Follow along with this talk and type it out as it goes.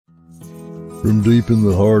From deep in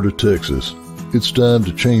the heart of Texas, it's time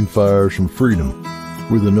to chain fires from freedom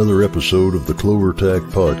with another episode of the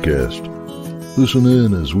CloverTac podcast. Listen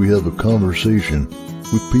in as we have a conversation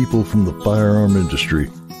with people from the firearm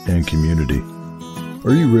industry and community.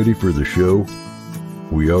 Are you ready for the show?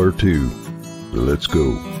 We are too. Let's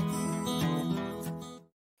go.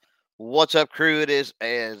 What's up, crew? It is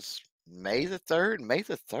May the 3rd. May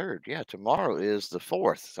the 3rd. Yeah, tomorrow is the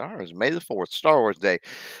 4th. Tomorrow is May the 4th, Star Wars Day.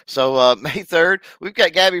 So May 3rd, we've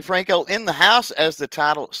got Gabby Franco in the house, as the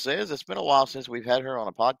title says. It's been a while since we've had her on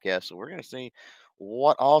a podcast, so we're going to see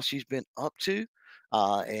what all she's been up to.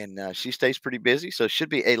 And she stays pretty busy, so it should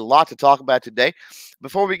be a lot to talk about today.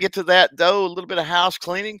 Before we get to that, though, a little bit of house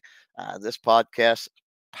cleaning. This podcast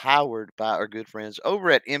powered by our good friends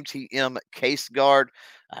over at MTM Case Guard.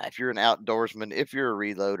 If you're an outdoorsman, if you're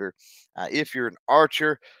a reloader, if you're an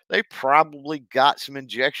archer, they probably got some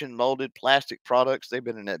injection molded plastic products. They've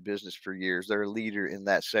been in that business for years. They're a leader in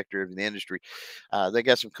that sector of the industry. They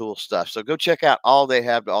got some cool stuff. So go check out all they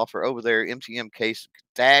have to offer over there. MTM Case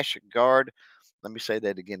Guard. Let me say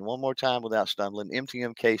that again one more time without stumbling.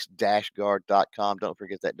 MTMcase-guard.com. Don't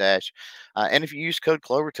forget that dash. And if you use code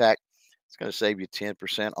CloverTac, it's going to save you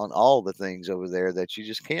 10% on all the things over there that you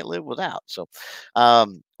just can't live without. So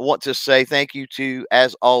want to say thank you to,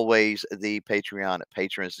 as always, the Patreon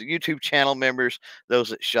patrons, the YouTube channel members,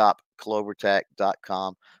 those that shop,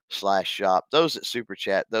 clovertac.com/shop, those that super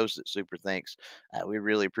chat, those that super thanks. We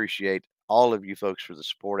really appreciate all of you folks for the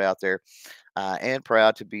support out there, and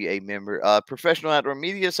proud to be a member of Professional Outdoor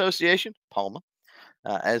Media Association, PALMA,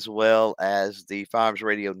 as well as the Firearms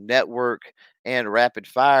Radio Network and Rapid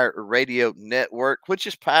Fire Radio Network, which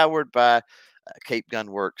is powered by Cape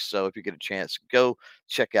Gun Works. So if you get a chance, go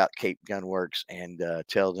check out Cape Gun Works and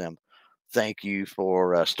tell them thank you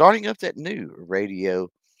for starting up that new radio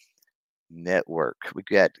network. We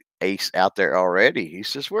got Ace out there already. He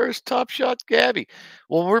says, "Where's Top Shot Gabby?"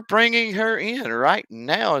 Well, we're bringing her in right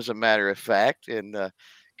now, as a matter of fact, and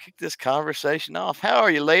kick this conversation off. How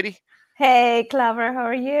are you, lady? Hey, Clover, how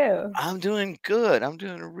are you? I'm doing good. I'm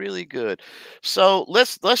doing really good. So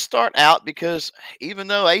let's start out, because even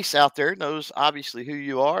though Ace out there knows obviously who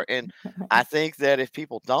you are, and I think that if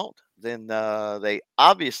people don't, then they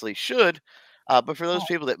obviously should. But for those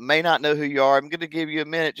people that may not know who you are, I'm going to give you a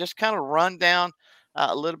minute, just kind of run down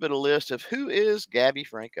a little bit of list of who is Gabby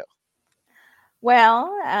Franco.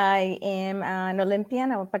 Well, I am an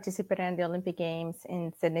Olympian. I participated in the Olympic Games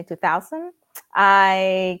in Sydney 2000.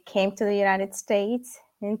 I came to the United States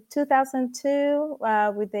in 2002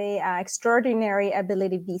 with the extraordinary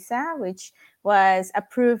ability visa, which was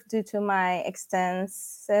approved due to my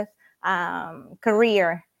extensive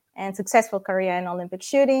career and successful career in Olympic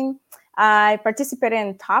shooting. I participated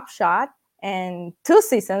in Top Shot and 2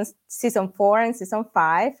 seasons, season 4 and season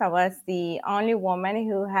 5. I was the only woman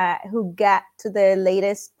who got to the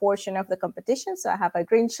latest portion of the competition. So I have a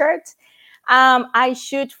green shirt. I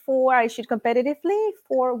shoot competitively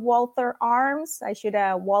for Walther Arms. I shoot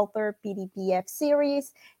a Walther PDPF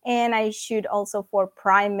series, and I shoot also for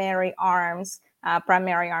Primary Arms,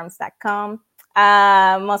 primaryarms.com.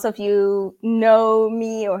 Most of you know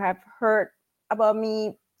me or have heard about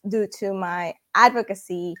me due to my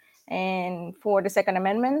advocacy and for the Second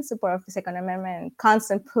Amendment, support of the Second Amendment,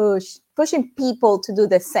 constant pushing people to do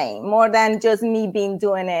the same, more than just me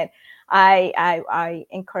doing it. I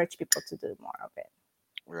encourage people to do more of it.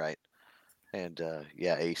 Right. And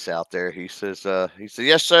Ace out there, he says,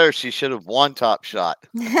 yes, sir, she should have won Top Shot.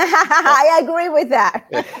 I agree with that.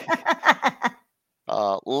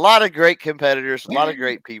 A lot of great competitors, a lot of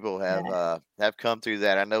great people have come through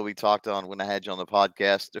that. I know we talked on, when I had you on the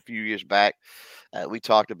podcast a few years back, we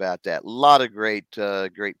talked about that. A lot of great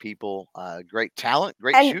people, great talent,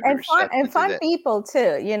 great shooters, and fun people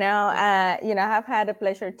too. I've had the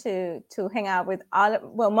pleasure to hang out with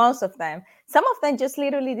most of them. Some of them just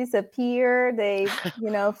literally disappear. They,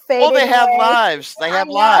 faded. Well, they have lives. They have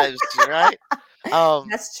lives, right?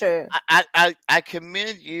 That's true. I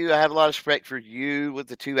commend you. I have a lot of respect for you with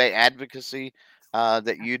the 2A advocacy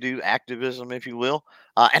that you do, activism, if you will,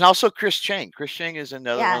 and also Chris Chang. Chris Chang is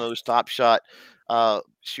another one of those Top Shot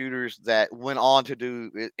shooters that went on to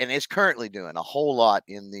do, and is currently doing a whole lot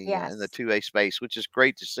in the 2A space, which is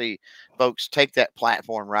great to see folks take that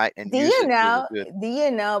platform, right, and use it for the good. Do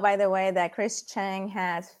you know, by the way, that Chris Chang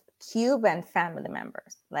has Cuban family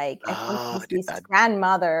members? Like, I think his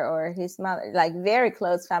grandmother or his mother, like very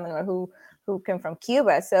close family member who came from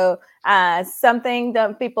Cuba. So something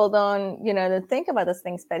that people don't think about those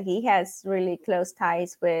things, but he has really close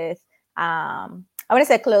ties with I wouldn't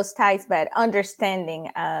say close ties, but understanding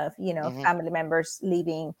of family members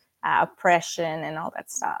living oppression and all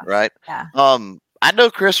that stuff. Right. Yeah. I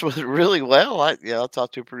know Chris was really well. I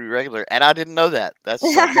talk to him pretty regular, and I didn't know that. That's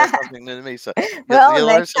something new to me. So Well, you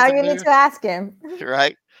learn next time something you need new, to ask him.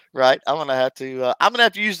 right? Right. I'm gonna have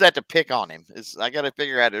to use that to pick on him. I got to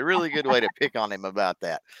figure out a really good way to pick on him about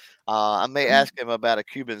that. I may ask him about a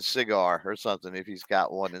Cuban cigar or something if he's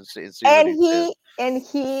got one, and see what And he says.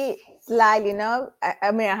 he slightly,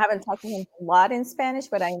 I mean, I haven't talked to him a lot in Spanish,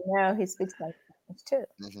 but I know he speaks some Spanish too.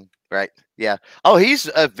 Right. Yeah. Oh, he's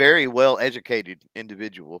a very well educated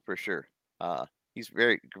individual for sure. Uh, he's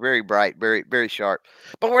very, very bright, very, very sharp.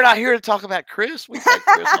 But we're not here to talk about Chris. We've had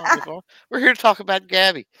Chris on before. We're here to talk about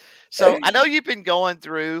Gabby. So I know you've been going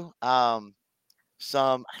through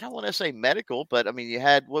some, I don't want to say medical, but I mean, you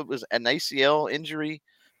had what was an ACL injury,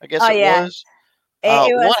 I guess Oh it yeah, was.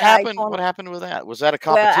 it was. What I happened? told What happened with that? Was that a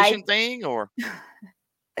well, competition thing or?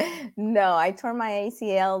 no, I tore my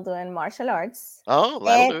ACL doing martial arts, Oh,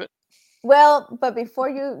 that'll and do it. well, but before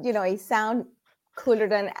it sound cooler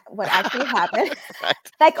than what actually happened. Right.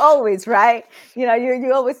 Like always, right?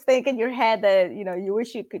 You always think in your head that you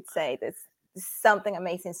wish you could say this something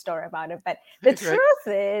amazing story about it, but the Right. truth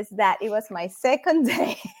is that it was my second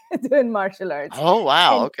day doing martial arts. Oh,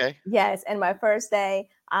 wow. And Okay. yes, and my first day,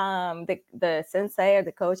 the sensei or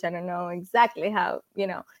the coach, I don't know exactly how,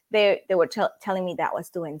 they were telling me that I was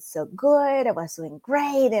doing so good, I was doing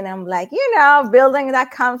great, and I'm like, building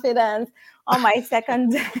that confidence on my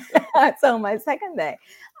second day. So my second day,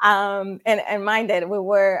 and mind that I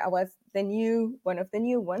was one of the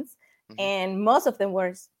new ones, and most of them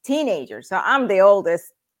were teenagers. So I'm the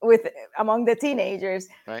oldest with among the teenagers,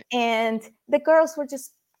 Right. and the girls were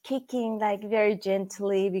just kicking like very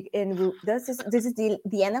gently. And this is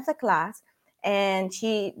the end of the class, and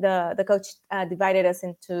the coach divided us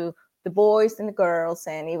into the boys and the girls,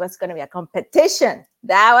 and it was going to be a competition.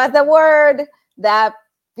 That was the word that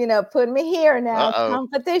put me here now, Uh-oh.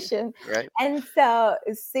 competition. Right. And so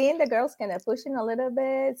seeing the girls kind of pushing a little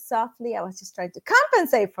bit softly, I was just trying to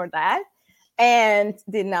compensate for that and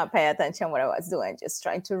did not pay attention what I was doing, just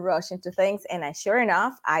trying to rush into things. And sure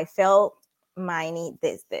enough, I felt my knee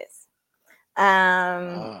this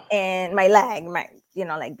Oh, and my leg,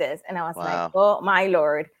 like this. And I was like, wow. oh my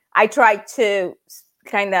Lord. I tried to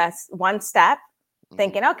kind of one step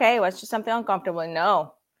thinking, okay, it was just something uncomfortable.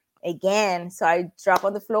 No, again. So I dropped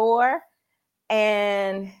on the floor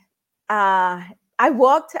and I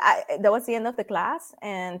walked. That was the end of the class.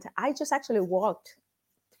 And I just actually walked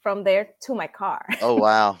from there to my car. Oh,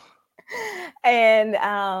 wow. And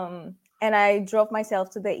I drove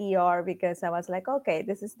myself to the ER because I was like, okay,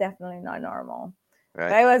 this is definitely not normal. Right.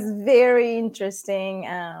 But it was very interesting.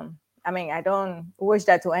 I mean, I don't wish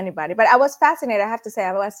that to anybody, but I was fascinated. I have to say,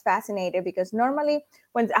 I was fascinated because normally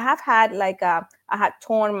when I have had I had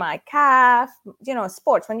torn my calf,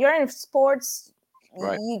 sports. When you're in sports,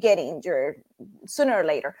 Right. you get injured sooner or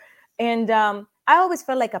later. And I always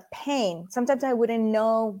felt like a pain. Sometimes I wouldn't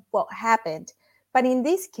know what happened. But in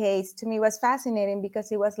this case, to me, it was fascinating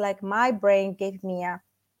because it was like my brain gave me a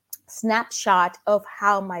snapshot of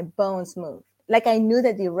how my bones moved. Like I knew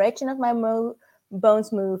the direction of my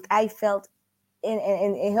bones moved. I felt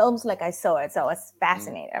in almost like I saw it. So I was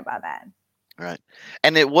fascinated about that. Right.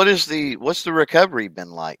 And what's the recovery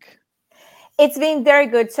been like? It's been very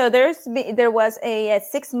good. So there was a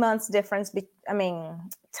 6 months difference.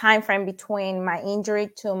 Time frame between my injury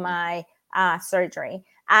to my surgery.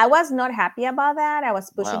 I was not happy about that. I was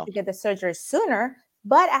pushing Wow. to get the surgery sooner,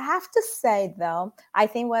 but I have to say though, I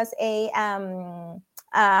think was a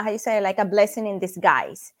how you say, like a blessing in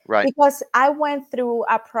disguise. Right. Because I went through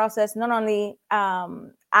a process. Not only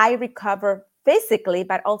I recovered physically,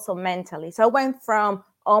 but also mentally. So I went from,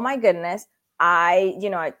 oh my goodness, I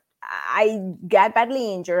got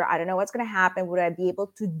badly injured. I don't know what's going to happen. Would I be able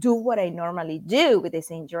to do what I normally do with this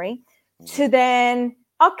injury? To then,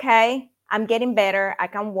 okay, I'm getting better. I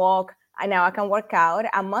can walk. Now I can work out.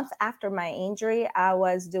 A month after my injury, I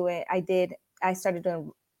started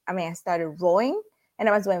rowing, and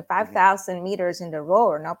I was doing 5,000 meters in the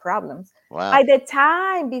rower, no problems. Wow. By the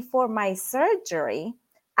time before my surgery,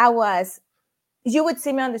 you would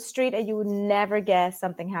see me on the street and you would never guess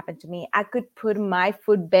something happened to me. I could put my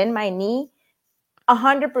foot, bend my knee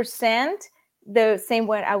 100% the same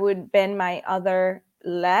way I would bend my other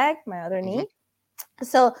leg, my other knee.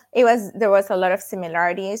 So there was a lot of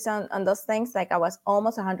similarities on those things. Like I was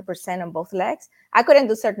almost 100% on both legs. I couldn't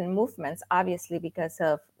do certain movements, obviously, because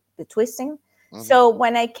of the twisting. So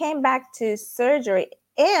when I came back to surgery,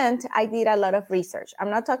 and I did a lot of research. I'm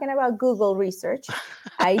not talking about Google research.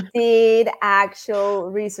 I did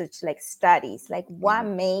actual research, like studies, like what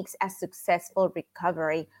makes a successful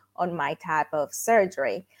recovery on my type of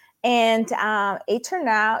surgery. And it turned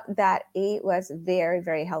out that it was very,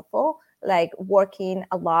 very helpful, like working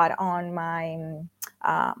a lot on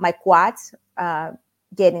my quads,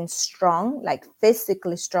 getting strong, like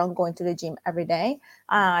physically strong, going to the gym every day.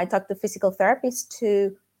 I talked to physical therapists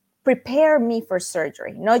to prepare me for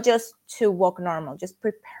surgery, not just to walk normal, just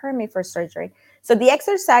prepare me for surgery. So the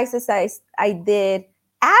exercises I did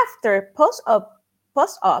after post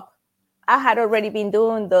op, I had already been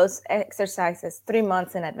doing those exercises 3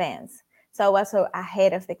 months in advance. So I was so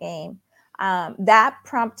ahead of the game. That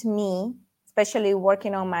prompted me, especially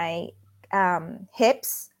working on my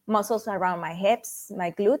hips, muscles around my hips,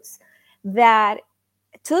 my glutes, that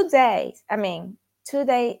 2 days, I mean,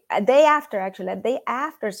 a day after, actually, a day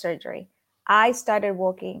after surgery, I started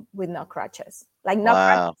walking with no crutches, like no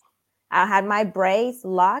crutches. Wow. I had my brace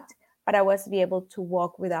locked, but I was be able to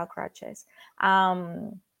walk without crutches.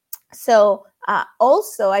 So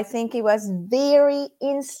also, I think it was very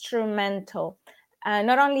instrumental,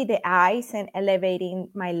 not only the eyes and elevating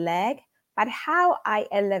my leg, but how I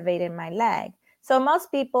elevated my leg. So most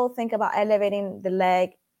people think about elevating the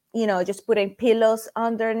leg, just putting pillows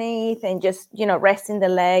underneath and just, resting the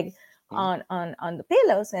leg Mhm. on the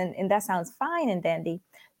pillows, and that sounds fine and dandy.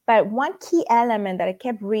 But one key element that I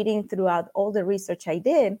kept reading throughout all the research I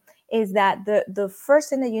did is that the first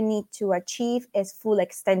thing that you need to achieve is full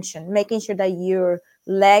extension, making sure that your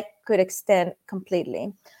leg could extend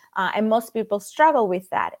completely. And most people struggle with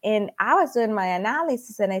that. And I was doing my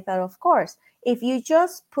analysis and I thought, of course, if you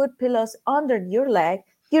just put pillows under your leg,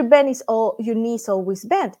 your knee is always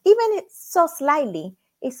bent. Even it's so slightly,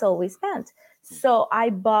 it's always bent. So I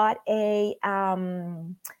bought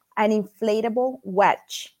an inflatable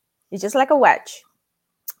wedge. It's just like a wedge,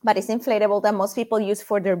 but it's inflatable, that most people use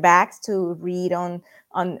for their backs to read on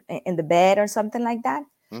in the bed or something like that.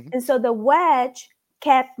 Mhm. And so the wedge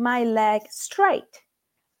kept my leg straight.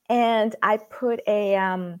 And I put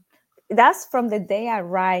that's from the day I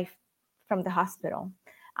arrived from the hospital.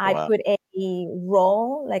 I Wow. put a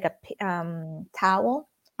roll, like a towel.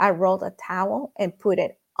 I rolled a towel and put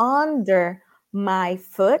it under my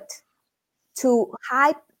foot to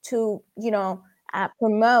hype to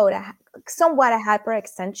promote somewhat a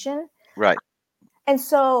hyperextension. Right. And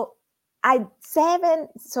so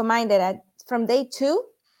mind that from day 2,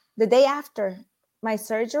 the day after my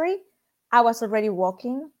surgery, I was already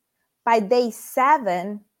walking. By day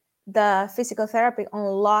 7, the physical therapy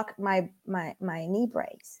unlocked my knee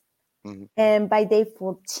brace. Mhm. And by day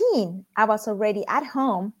 14, I was already at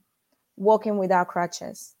home walking without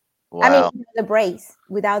crutches. I mean, Wow. without the brace and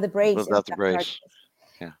Without the without brace. crutches.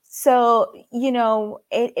 Yeah. So,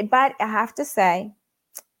 but I have to say,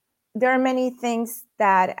 there are many things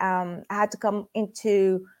that had to come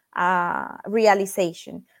into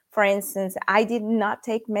realization. For instance, I did not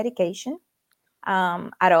take medication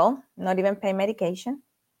at all, not even pain medication.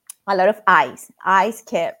 A lot of ice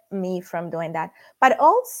kept me from doing that. But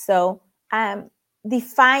also um,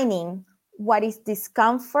 defining what is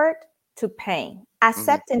discomfort to pain, Mhm.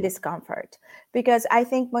 accepting discomfort, because I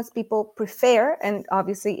think most people prefer, and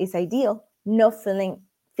obviously is ideal, no feeling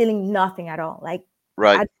nothing at all. Like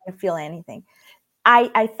Right. I don't feel anything.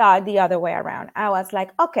 I thought the other way around. I was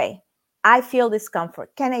like, okay, I feel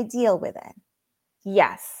discomfort. Can I deal with it?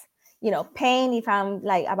 Yes. Pain, if I'm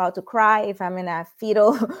like about to cry, if I'm in a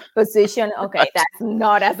fetal position, okay, Right. that's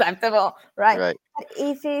not acceptable, right? Right. But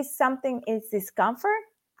if it's something is discomfort,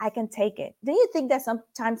 I can take it. Do you think that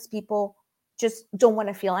sometimes people just don't want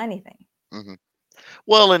to feel anything? Mhm.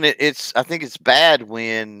 Well, and it's I think it's bad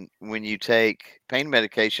when you take pain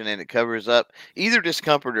medication and it covers up either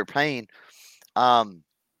discomfort or pain, um,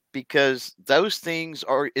 because those things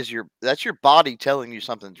that's your body telling you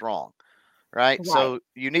something's wrong. Right? Right. So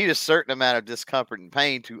you need a certain amount of discomfort and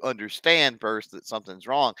pain to understand first that something's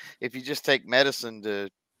wrong. If you just take medicine to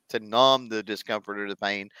numb the discomfort or the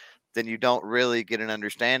pain, then you don't really get an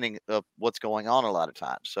understanding of what's going on a lot of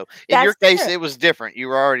times. So in your That's case, true. it was different. You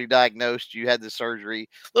were already diagnosed. You had the surgery,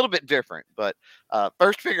 a little bit different. But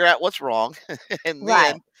first, figure out what's wrong, and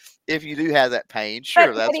Right. then if you do have that pain, But sure,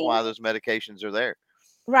 but that's even why those medications are there.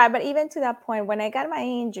 Right, but even to that point, when I got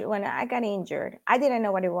injured, I didn't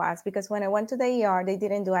know what it was, because when I went to the ER, they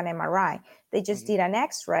didn't do an MRI. They just Hmm. did an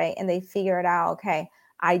X-ray and they figured out, okay,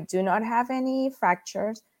 I do not have any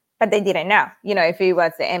fractures, but they didn't know, if it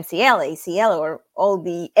was the MCL, ACL, or all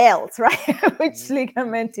the L's, right? Which Hmm.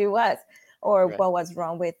 ligament it was, or Right. what was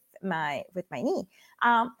wrong with my knee.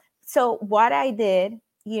 Um, so what I did,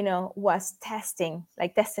 was testing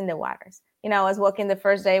the waters. I was walking the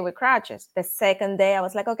first day with crutches. The second day, I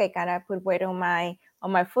was like, okay, can I put weight on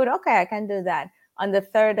my foot? Okay, I can do that. On the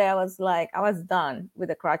third day, I was done with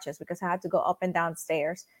the crutches because I had to go up and down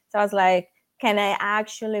stairs. So I was like, can I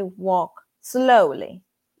actually walk slowly?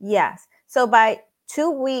 Yes. So by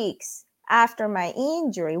 2 weeks after my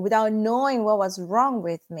injury, without knowing what was wrong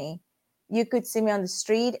with me, you could see me on the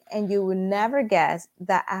street and you would never guess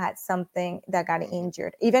that I had something that got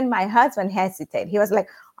injured. Even my husband hesitated. He was like,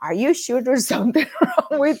 are you sure there's something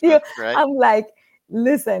wrong with you? Right. I'm like,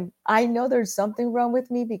 listen, I know there's something wrong with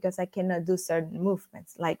me because I cannot do certain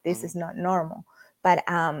movements. Like this is not normal. But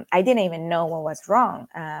I didn't even know what was wrong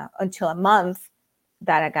until a month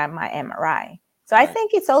that I got my MRI. So I Right.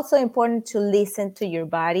 think it's also important to listen to your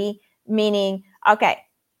body, meaning, okay,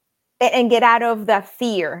 and get out of the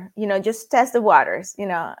fear, just test the waters,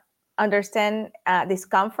 understand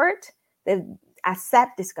discomfort,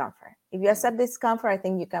 accept discomfort. If you accept discomfort, I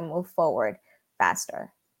think you can move forward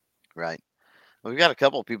faster. Right. Well, we've got a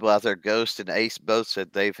couple of people out there. Ghost and Ace both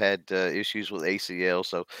said they've had issues with ACL.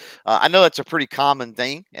 So I know that's a pretty common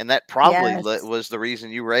thing, and that probably Yes. was the reason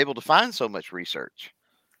you were able to find so much research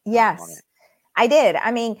on it. Yes, I did.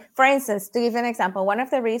 I mean, for instance, to give an example, one of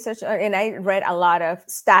the research, and I read a lot of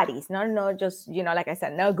studies, not just, like I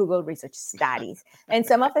said, no Google research studies. And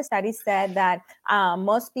some of the studies said that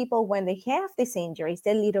most people, when they have these injuries,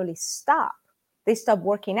 they literally stop. They stop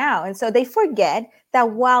working out. And so they forget that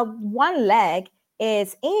while one leg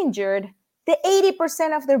is injured, the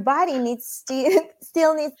 80% of their body needs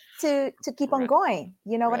still needs to keep on Right. going.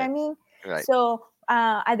 You know what I Right. mean? Right. So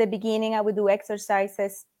at the beginning, I would do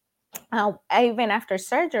exercises even after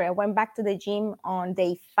surgery. I went back to the gym on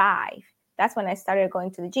day 5. That's when I started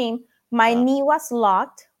going to the gym. My Wow. knee was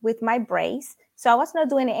locked with my brace. So I was not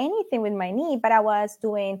doing anything with my knee, but I was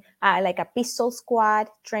doing like a pistol squat,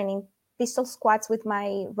 training pistol squats with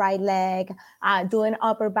my right leg, doing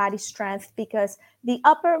upper body strength because the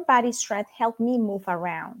upper body strength helped me move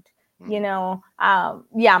around.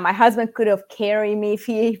 Yeah, my husband could have carried me if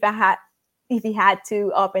he had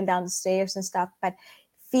to up and down the stairs and stuff, but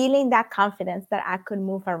feeling that confidence that I could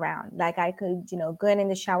move around, like I could, go in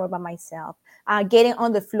the shower by myself, getting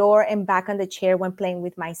on the floor and back on the chair when playing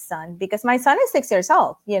with my son, because my son is 6 years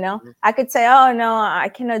old. I could say, oh no, I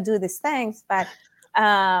cannot do these things, but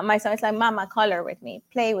my son is like, Mama, color with me,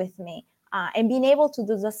 play with me. And being able to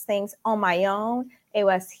do those things on my own, it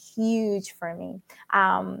was huge for me.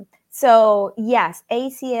 So yes,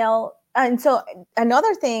 ACL. And so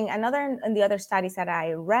another thing, and the other studies that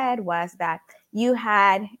I read was that you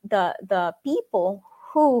had the people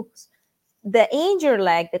who the injured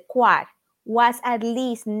leg, the quad, was at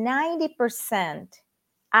least 90%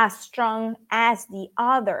 as strong as the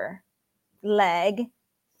other leg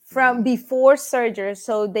from before surgery.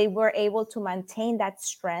 So they were able to maintain that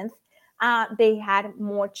strength. They had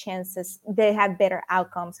more chances, they had better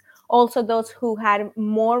outcomes. Also, those who had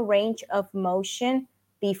more range of motion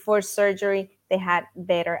before surgery, they had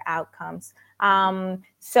better outcomes.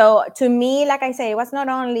 So to me, like I say, it was not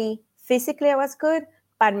only physically I was good,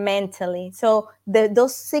 but mentally. So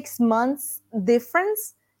those 6 months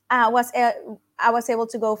difference was I was able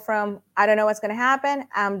to go from I don't know what's going to happen,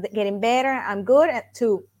 I'm getting better, I'm good,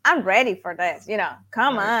 to I'm ready for this.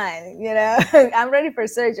 Come Right. on, I'm ready for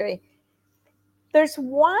surgery. There's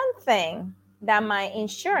one thing that my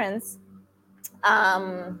insurance.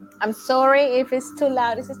 I'm sorry if it's too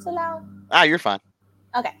loud. Is it too loud? Ah, you're fine.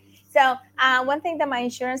 Okay. So one thing that my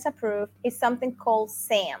insurance approved is something called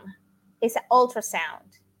SAM. It's an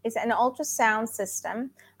ultrasound. It's an ultrasound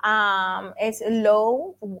system. It's a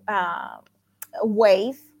low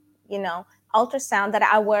wave, ultrasound that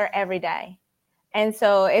I wear every day. And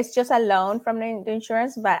so it's just a loan from the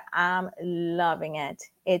insurance, but I'm loving it.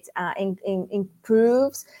 It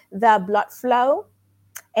improves the blood flow,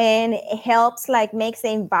 and it helps, like, makes the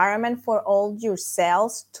environment for all your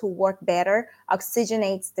cells to work better,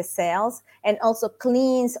 oxygenates the cells, and also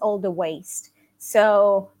cleans all the waste.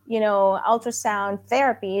 So ultrasound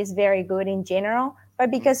therapy is very good in general, but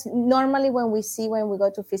because normally when we go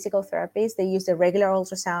to physical therapists, they use the regular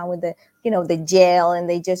ultrasound with the gel, and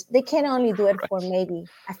they can only do it for maybe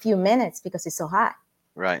a few minutes because it's so hot.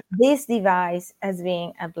 Right. This device has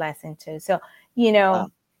been a blessing too. So Wow.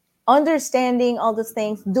 understanding all those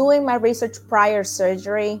things, doing my research prior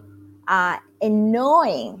surgery, and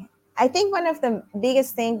knowing. I think one of the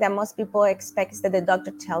biggest things that most people expect is that the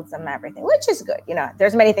doctor tells them everything, which is good.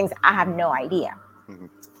 There's many things I have no idea. Mhm.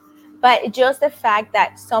 But just the fact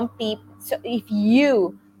that some people, so if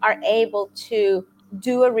you are able to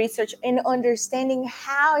do a research and understanding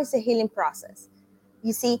how is the healing process,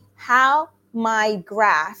 you see how my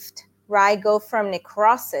graft, right, go from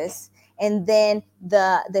necrosis, and then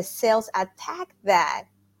the cells attack that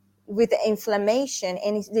with the inflammation,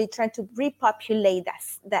 and they try to repopulate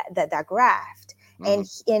that graft,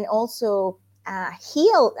 Mm-hmm. and also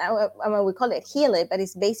heal. I mean, we call it heal it, but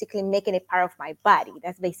it's basically making it part of my body.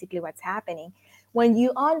 That's basically what's happening. When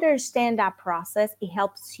you understand that process, it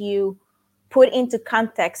helps you put into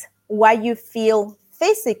context what you feel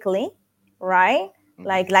physically, right?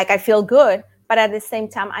 Like I feel good, but at the same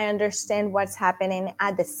time, I understand what's happening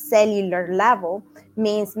at the cellular level.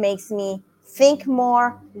 Means makes me think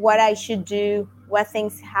more what I should do, what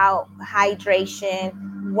things, how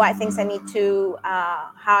hydration, what things I need to,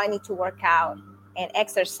 how I need to work out and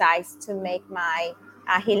exercise to make my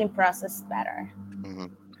healing process better. Mm-hmm.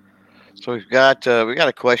 So we got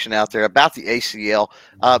a question out there about the ACL.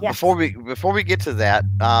 Yes. Before we get to that,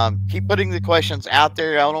 keep putting the questions out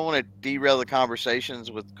there. I don't want to derail the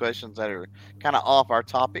conversations with questions that are kind of off our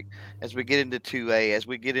topic as we get into 2A, as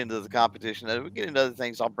we get into the competition, as we get into other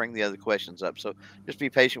things. I'll bring the other questions up. So just be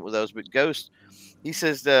patient with those. But Ghost, he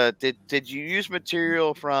says, did you use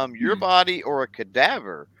material from your body or a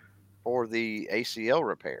cadaver for the ACL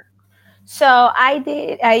repair? So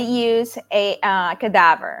I use a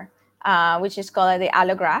cadaver, which is called the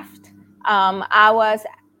allograft. I was,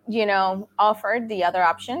 offered the other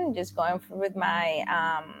option, just going with my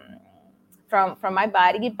from my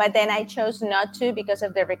body, but then I chose not to because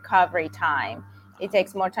of the recovery time. It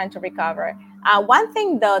takes more time to recover. One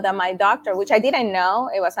thing though that my doctor, which I didn't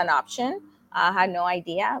know it was an option, I had no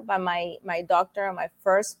idea, but my doctor on my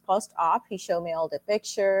first post op, he showed me all the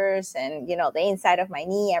pictures and the inside of my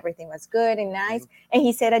knee, everything was good and nice. And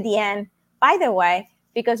he said at the end, by the way,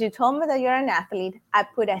 because you told me that you're an athlete, I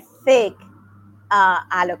put a thick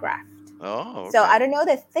allograft. Oh, So okay. I don't know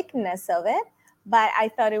the thickness of it, but I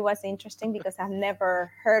thought it was interesting because I've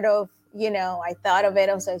never heard of, I thought of it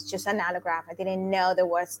also it's just an allograft. I didn't know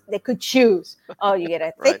they could choose. Oh, you get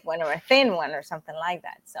a thick Right. one or a thin one or something like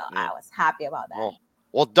that. So Yeah. I was happy about that.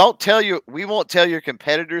 Well, don't tell you. We won't tell your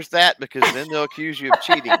competitors that because then they'll accuse you of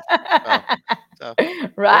cheating. So, so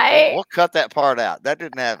Right? we'll cut that part out. That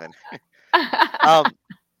didn't happen. Um,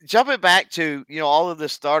 Jumping back to all of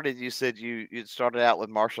this started. You said you started out with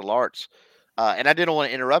martial arts, and I didn't want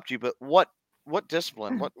to interrupt you, but what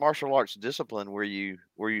discipline, what martial arts discipline were you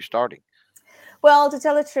starting? Well, to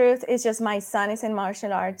tell the truth, it's just my son is in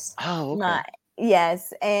martial arts. Oh, okay. My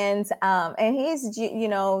Yes, and he's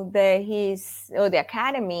the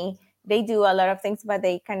academy. They do a lot of things, but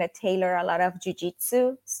they kind of tailor a lot of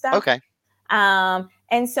jujitsu stuff. Okay.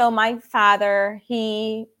 And so my father,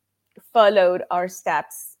 he followed our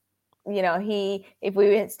steps. He if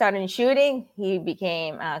we started shooting, he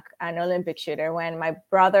became an Olympic shooter. When my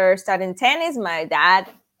brother started in tennis, my dad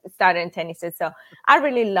started in tennis. So I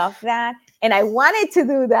really love that, and I wanted to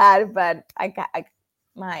do that, but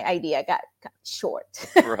my idea got cut short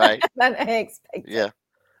Right. than I expected. Yeah.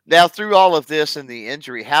 Now, through all of this and the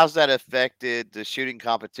injury, how's that affected the shooting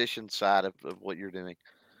competition side of what you're doing?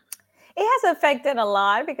 It has affected a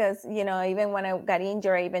lot because, even when I got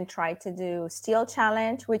injured, I even tried to do steel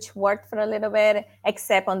challenge, which worked for a little bit,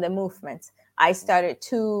 except on the movements. I started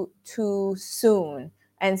too soon.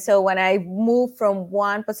 And so when I moved from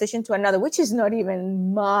one position to another, which is not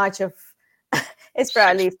even much of, it's Six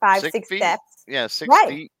probably five, six six feet? steps. Yeah, six Right.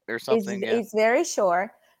 feet or It's, something. Yeah. it's very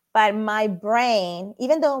short. But my brain,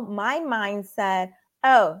 even though my mind said,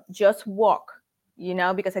 oh, just walk,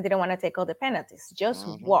 because I didn't want to take all the penalties, just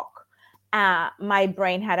Hmm. walk. My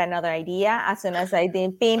brain had another idea. As soon as I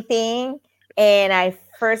did ping ping and I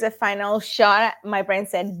first a final shot, my brain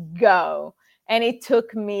said go. And it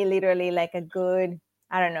took me literally like a good,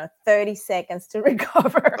 I don't know, 30 seconds to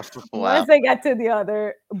recover Wow. once I got to the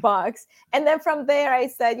other box. And then from there, I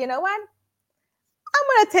said, you know what? I'm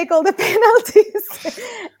gonna take all the penalties,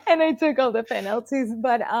 and I took all the penalties.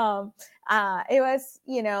 But it was,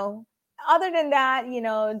 other than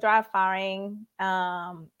that, dry firing,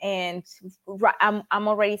 and I'm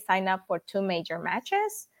already signed up for two major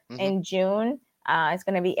matches Hmm. in June. It's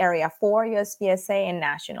gonna be Area 4, USPSA, and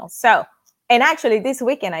National. So, and actually, this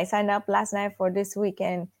weekend I signed up last night for this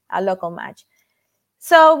weekend a local match.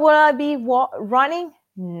 So, will I be running?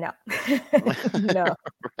 No, no.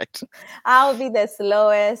 Right. I'll be the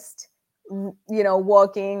slowest,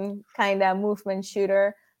 walking kind of movement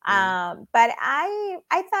shooter. Mhm. But I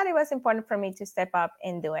thought it was important for me to step up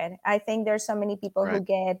and do it. I think there's so many people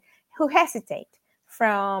Right. who hesitate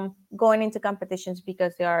from going into competitions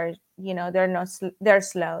because they're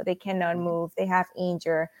slow, they cannot Mhm. move, they have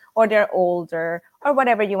injury, or they're older, or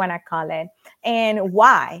whatever you want to call it. And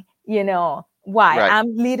why? Why? Right.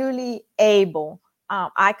 I'm literally able.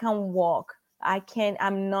 I can walk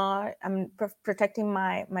I'm protecting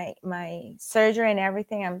my surgery and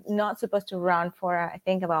everything. I'm not supposed to run for, I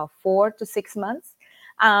think, about 4 to 6 months.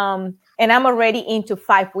 And I'm already into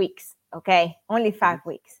 5 weeks. Okay. Only Hmm. 5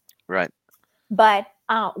 weeks. Right. But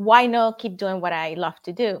why not keep doing what I love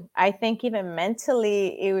to do? I think even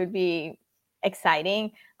mentally it would be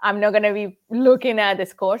exciting. I'm not going to be looking at the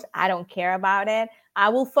scores. I don't care about it. I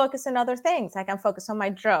will focus on other things. I can focus on my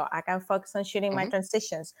draw. I can focus on shooting my Hmm.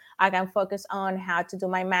 transitions. I can focus on how to do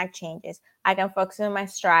my mag changes. I can focus on my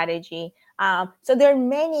strategy. So there are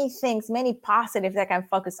many things, many positives I can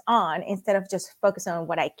focus on instead of just focusing on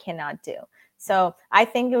what I cannot do. So I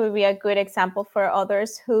think it would be a good example for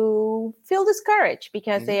others who feel discouraged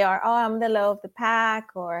because Hmm. they are, oh, I'm the low of the pack,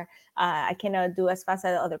 or I cannot do as fast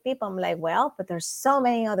as other people. I'm like, well, but there's so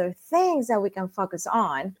many other things that we can focus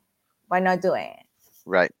on. Why not doing it?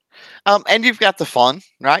 Right. And you've got the fun,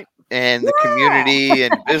 right? And the Yeah. community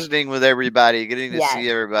and visiting with everybody, getting to Yes, see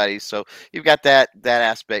everybody. So you've got that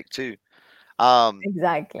aspect too. Um,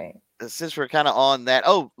 exactly. since we're kind of on that,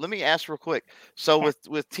 oh, let me ask real quick. So Yeah.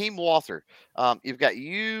 with Team Walther, you've got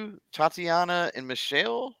you, Tatiana, and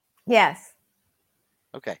Michelle. Yes.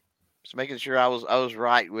 Okay, just making sure I was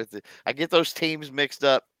right with it. I get those teams mixed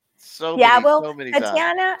up Yeah, well, so many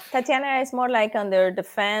times. Tatiana is more like on their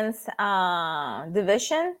defense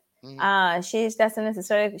division. Hmm. She doesn't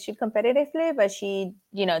necessarily shoot competitively, but she,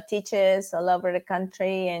 teaches all over the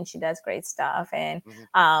country and she does great stuff. And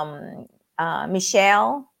Hmm. um,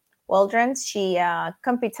 Michelle Waldron, she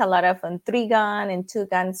competes a lot of on 3 gun and 2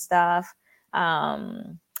 gun stuff.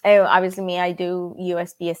 Obviously, me, I do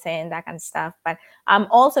USPSA and that kind of stuff, but I'm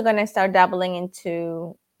also going to start dabbling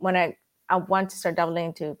into when I want to start dabbling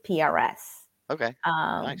into PRS. Okay,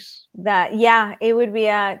 Um, nice. that yeah, it would be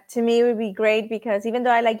to me it would be great because even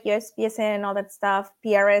though I like USPSN and all that stuff,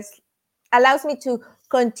 PRS allows me to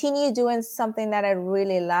continue doing something that I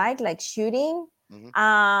really like shooting. Hmm.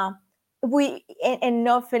 Uh, and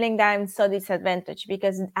not feeling that I'm so disadvantaged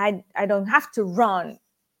because I don't have to run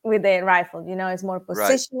with the rifle. It's more Right.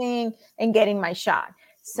 positioning and getting my shot. Hmm.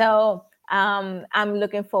 So I'm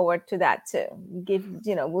looking forward to that too. Give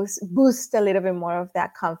boost a little bit more of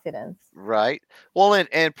that confidence. Right. Well,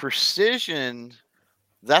 and precision.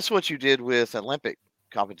 That's what you did with Olympic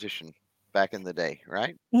competition back in the day,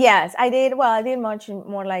 right? Yes, I did. Well, I did much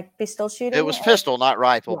more like pistol It shooting. was pistol, not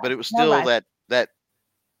rifle, Yeah, but it was no still rifle. that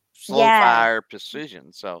slow Yes, fire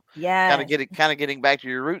precision. So yes, kind of getting back to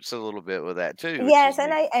your roots a little bit with that too, which yes, is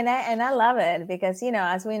neat. and I love it because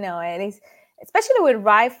as we know, it is especially with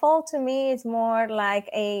rifle. To me, it's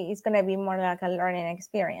gonna be more like a learning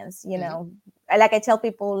experience. Hmm. Like I tell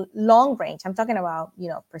people, long range. I'm talking about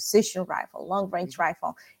precision rifle, long range Hmm.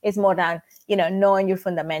 rifle. Is more than knowing your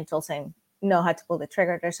fundamentals and know how to pull the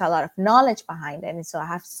trigger. There's a lot of knowledge behind it, and so I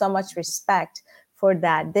have so much respect for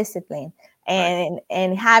that discipline. Right.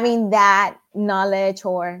 And having that knowledge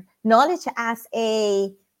as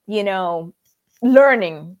a you know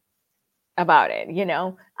learning about it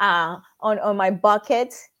on my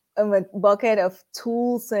bucket of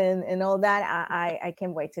tools and all that. I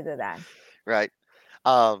can't wait to do that. Right.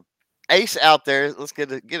 Um, Ace out there. Let's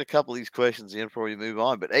get a couple of these questions in before we move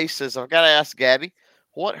on. But Ace says, I've got to ask Gabby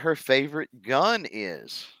what her favorite gun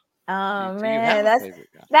is. Oh Do you have man, a that's favorite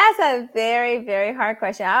gun? that's a very, very hard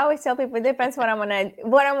question. I always tell people it depends what I'm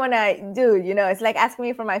gonna do. It's like asking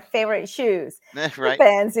me for my favorite shoes. Right.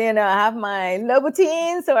 Depends. I have my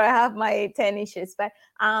Louboutins or I have my tennis shoes. But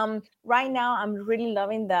right now I'm really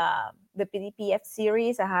loving the PDPF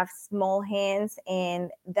series. I have small hands,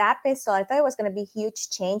 and that pistol I thought it was gonna be a huge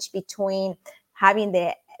change between having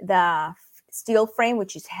the steel frame,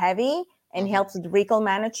 which is heavy and Hmm. helps with recoil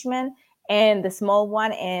management, and the small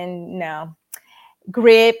one. And no,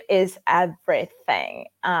 grip is everything.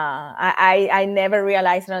 I never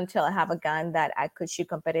realized it until I have a gun that I could shoot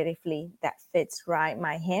competitively that fits right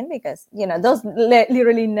my hand, because those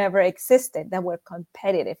literally never existed that were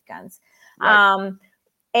competitive guns. Right.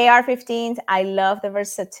 AR-15s, I love the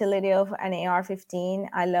versatility of an AR-15.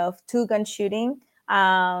 I love 2 gun shooting.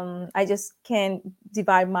 I just can't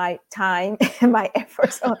divide my time and my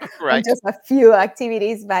efforts on Right. just a few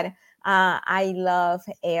activities, but I love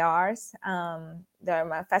ARs. They're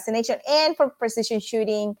my fascination. And for precision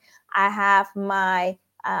shooting, I have my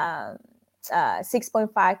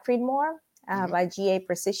 6.5 Creedmoor. I have Hmm. a GA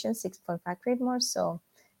Precision 6.5 Creedmoor. So,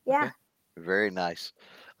 yeah. Okay. Very nice.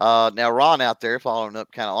 Now Ron out there following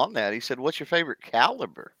up kind of on that. He said, "What's your favorite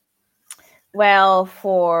caliber?" Well,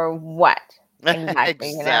 for what exactly?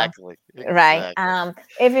 Exactly. Right? Exactly.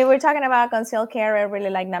 If we were talking about concealed carry, I really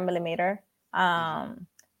like 9 millimeter. Hmm.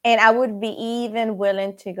 And I would be even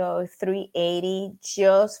willing to go 380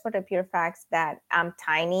 just for the pure facts that I'm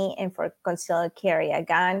tiny and for concealed carry a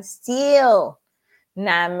gun. Still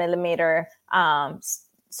 9 millimeter.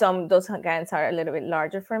 Some those guns are a little bit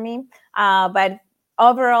larger for me. But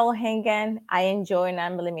overall handgun, I enjoy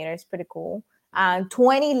 9 millimeter. It's pretty cool.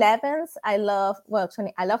 2011s, I love. Well,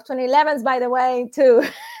 20. I love 2011s, by the way, too.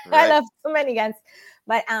 I Right. love so many guns,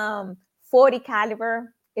 but 40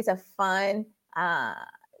 caliber is a fun. Uh,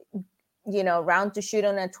 round to shoot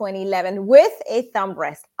on a 2011 with a thumb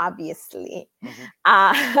rest, obviously. Hmm.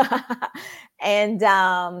 Uh, and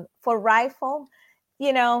for rifle,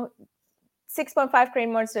 you know, 6.5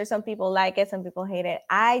 Creedmoor, some people like it, some people hate it.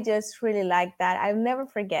 I just really like that. I'll never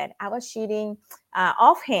forget. I was shooting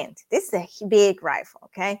offhand. This is a big rifle,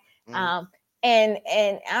 okay? Hmm. Um, and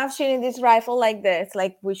I'm shooting this rifle like this,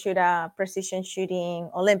 like we shoot a precision shooting,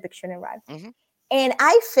 Olympic shooting rifle. Hmm. And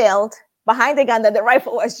I felt behind the gun that the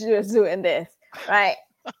rifle was just doing this, right?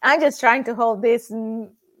 I'm just trying to hold this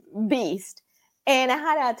beast. And I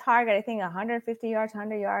had a target, I think 150 yards,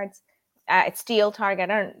 100 yards, steel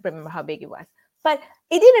target. I don't remember how big it was. But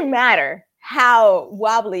it didn't matter how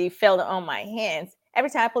wobbly it felt on my hands.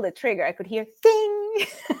 Every time I pulled the trigger, I could hear ding,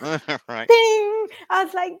 Right. ding. I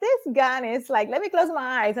was like, this gun is like, let me close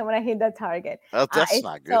my eyes. I'm gonna hit that target. Oh, that's It's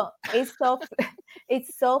not good. so it's so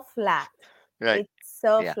it's so flat. Right. It's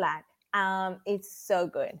so Yeah. flat. It's so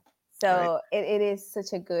good. Right. So it is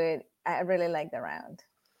such a good. I really like the round.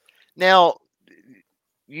 Now,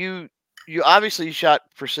 you you obviously shot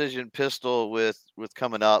precision pistol with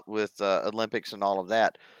coming up with Olympics and all of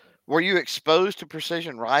that. Were you exposed to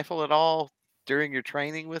precision rifle at all during your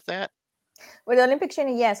training with that? With Olympic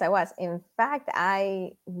shooting, yes, I was. In fact,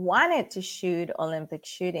 I wanted to shoot Olympic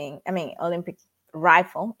shooting. I mean, Olympic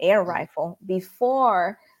rifle, air Hmm. rifle,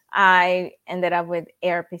 before I ended up with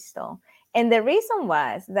air pistol. And the reason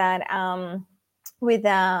was that with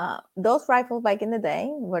those rifles back in the day,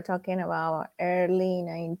 we're talking about early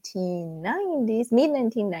 1990s, mid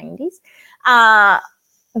 1990s, uh,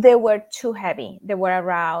 they were too heavy. They were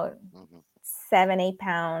around Hmm. 7, 8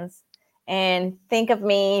 pounds. And think of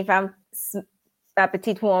me if I'm a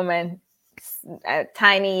petite woman, a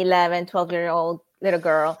tiny 11, 12-year-old little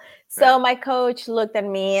girl. So Right. my coach looked at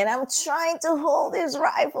me and I'm trying to hold this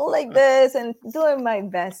rifle like this and doing my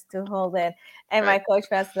best to hold it. And my Right. coach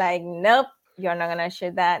was like, nope, you're not going to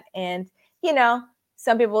shoot that. And, you know,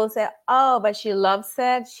 some people say, oh, but she loves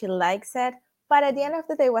it. She likes it. But at the Hmm. end of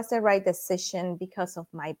the day, it was the right decision because of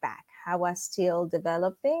my back. I was still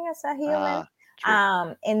developing as a human. Ah,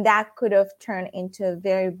 true. And that could have turned into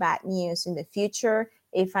very bad news in the future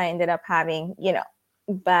if I ended up having,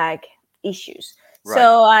 back issues. Right.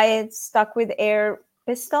 So I stuck with air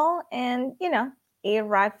pistol and, air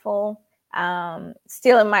rifle.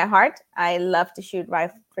 Still in my heart, I love to shoot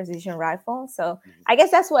precision rifle. So Mhm. I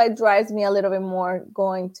guess that's what drives me a little bit more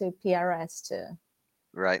going to PRS too.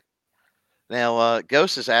 Right. Now,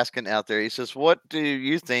 Ghost is asking out there. He says, "What do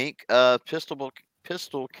you think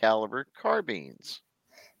pistol caliber carbines?"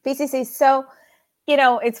 PCC. So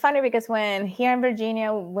it's funny because when here in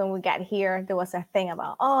Virginia, when we got here, there was a thing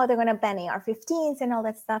about, oh, they're going to ban AR-15s and all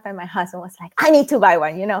that stuff. And my husband was like, I need to buy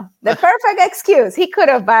one, the perfect excuse. He could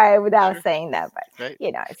have bought it without Sure. saying that. But,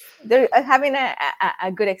 Right. having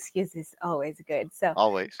a good excuse is always good. So,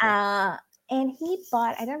 Always. Yeah. uh, and he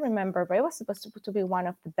bought, I don't remember, but it was supposed to be one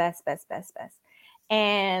of the best, best, best, best.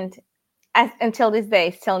 And until this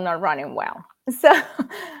day, still not running well. So,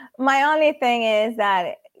 my only thing is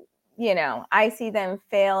that I see them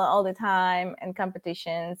fail all the time in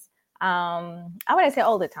competitions. I wouldn't say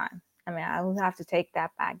all the time. I mean, I will have to take that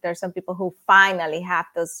back. There are some people who finally have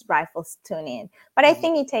those rifles tuned in, but I Hmm.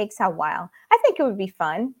 think it takes a while. I think it would be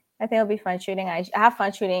fun. I think it'll be fun shooting. I have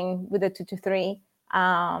fun shooting with the 223.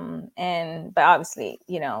 But obviously,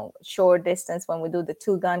 short distance when we do the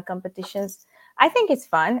two gun competitions, I think it's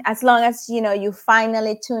fun as long as you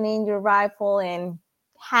finally tune in your rifle and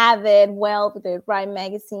have it well with the right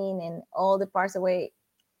magazine and all the parts the way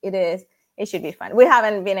it is. It should be fun. We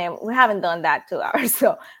haven't done that 2 hours,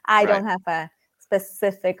 so I Right. don't have a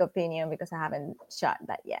specific opinion because I haven't shot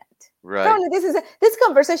that yet. Right. Probably this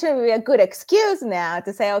conversation will be a good excuse now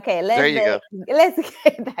to say, okay, There you go. let's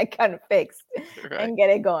get that kind of fixed Right. and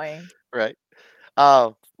get it going. Right.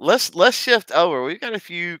 Let's shift over. We've got a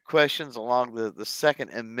few questions along the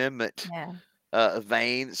Second Amendment Yeah.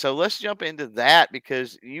 vein. So let's jump into that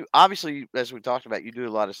because you obviously, as we talked about, you do a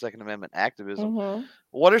lot of Second Amendment activism. Mm-hmm.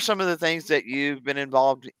 What are some of the things that you've been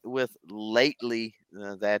involved with lately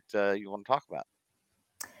that you want to talk about?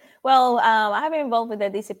 Well, I've been involved with the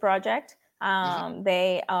DC project. Hmm.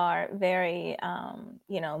 They are very,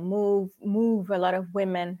 move a lot of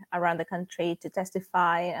women around the country to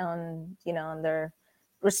testify on their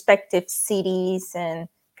respective cities and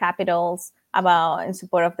capitals about in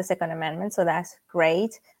support of the Second Amendment. So that's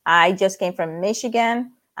great. I just came from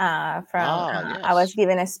Michigan. I was Yes.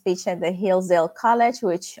 giving a speech at the Hillsdale College,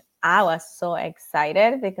 which I was so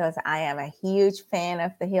excited because I am a huge fan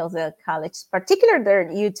of the Hillsdale College, particularly their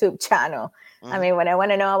YouTube channel. I Hmm. mean, when I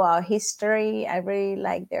want to know about history, I really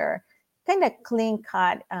like their kind of clean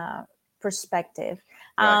cut perspective.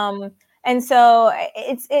 Right. Um, and so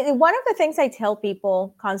one of the things I tell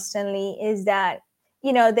people constantly is that,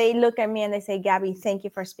 they look at me and they say, Gabby, thank you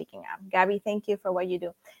for speaking up. Gabby, thank you for what you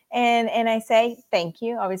do. And I say, thank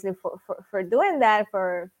you, obviously, for doing that,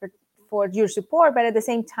 for your support. But at the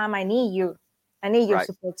same time, I need you. I need your Right.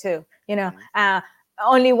 support too. Mhm.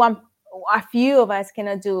 Only a few of us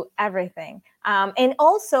cannot do everything. And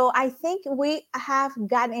also, I think we have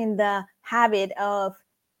gotten in the habit of,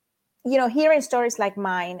 hearing stories like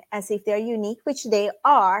mine as if they're unique, which they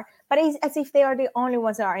are, but it's as if they are the only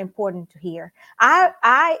ones that are important to hear.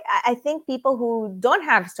 I think people who don't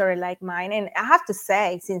have a story like mine, and I have to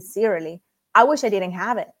say sincerely, I wish I didn't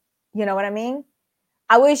have it. You know what I mean?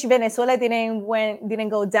 I wish Venezuela didn't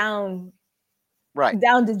go Right.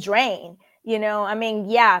 down the drain. I mean,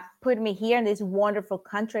 yeah, put me here in this wonderful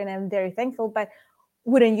country, and I'm very thankful. But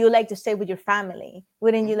wouldn't you like to stay with your family?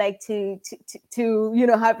 Wouldn't you Mhm. like to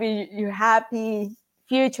have your happy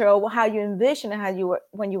future, or how you envision how you were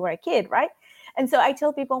when you were a kid, right? And so I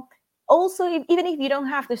tell people also, even if you don't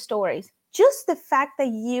have the stories, just the fact that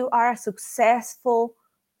you are a successful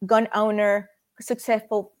gun owner,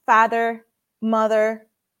 successful father, mother,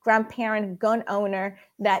 grandparent, gun owner,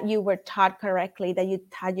 that you were taught correctly, that you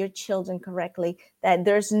taught your children correctly, that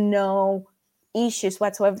there's no issues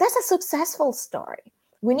whatsoever. That's a successful story.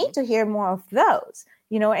 We need Mhm. to hear more of those,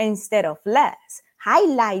 instead of less.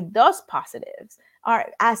 Highlight those positives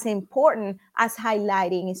are as important as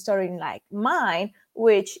highlighting a story like mine,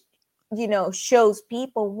 which, shows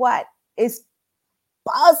people what is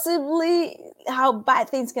possibly how bad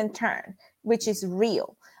things can turn, which Mhm. is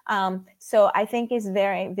real. So I think it's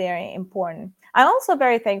very, very important. I'm also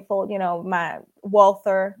very thankful, my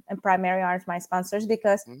Walther and Primary Arms, my sponsors,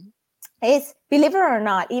 because Mhm. it's, believe it or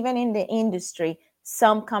not, even in the industry,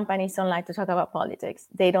 some companies don't like to talk about politics.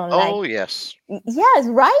 They don't like, Oh yes. yes,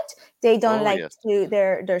 right? They don't Oh like yes. to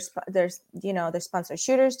their sponsor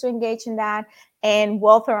shooters to engage in that. Mhm. And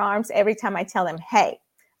Walther Arms, every time I tell them, hey,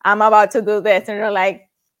 I'm about to do this, and they're like,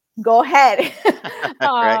 go ahead.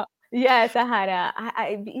 Right. Yes,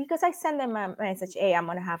 because I send them a message, hey, I'm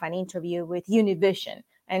gonna have an interview with Univision.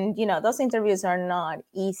 And those interviews are not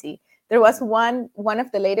easy. There was Mhm. one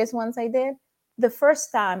of the latest ones I did. The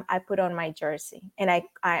first time I put on my jersey, and I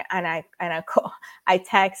call, I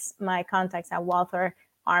text my contacts at Walther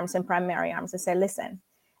Arms and Primary Arms and say, listen,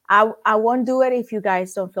 I won't do it if you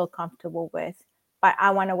guys don't feel comfortable with, but I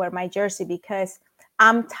want to wear my jersey because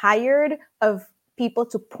I'm tired of people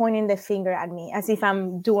to pointing the finger at me as if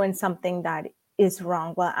I'm doing something that is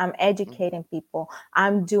wrong. Well, I'm Mhm. educating people.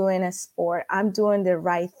 I'm doing a sport. I'm doing the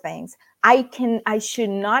right things. I should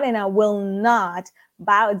not, and I will not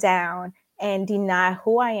bow down and deny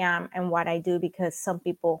who I am and what I do because some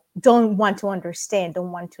people don't want to understand,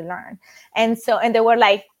 don't want to learn. Mhm. And they were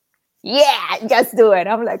like, yeah, just do it.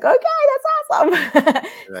 I'm like, okay, that's awesome.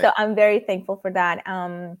 So Right. I'm very thankful for that.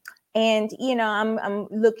 And I'm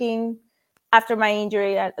looking after my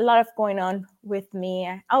injury, a lot of going on with me.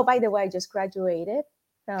 Oh, by the way, I just graduated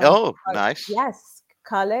from Oh, nice. yes,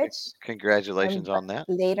 college. I'm Congratulations on that.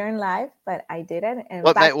 later in life, but I did it. And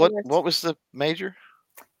What bachelor's what was the major?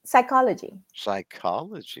 psychology.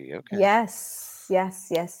 Psychology. Okay. Yes, yes,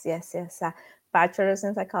 yes, yes, yes. Bachelor's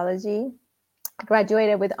in psychology.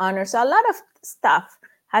 Graduated with honors. So a lot of stuff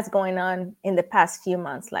has going on in the past few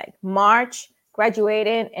months. Like March,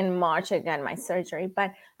 graduated in March, I got my surgery.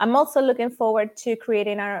 But I'm also looking forward to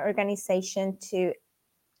creating our organization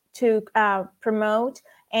to promote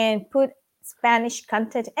and put Spanish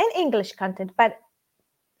content and English content, but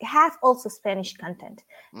have also Spanish content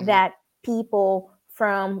Mhm. that people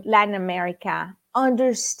from Latin America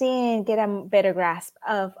understand, get a better grasp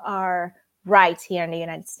of our rights here in the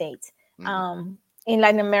United States. Mhm. In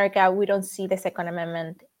Latin America, we don't see the Second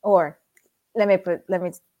Amendment, or let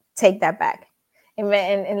me take that back. In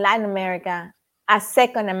Latin America, a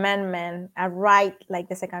Second Amendment, a right like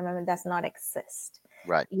the Second Amendment, does not exist.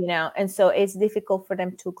 Right. And so it's difficult for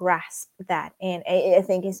them to grasp that. And I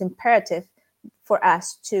think it's imperative for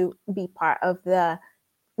us to be part of the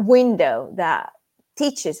window that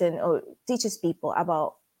teaches people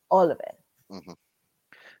about all of it. Mhm.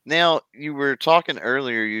 Now, you were talking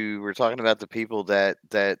earlier, you were talking about the people that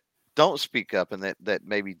don't speak up and that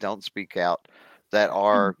maybe don't speak out, that Mhm.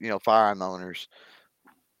 are, firearm owners.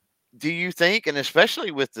 Do you think, and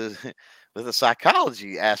especially with the with the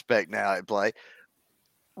psychology aspect now at play,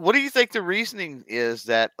 what do you think the reasoning is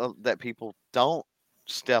that people don't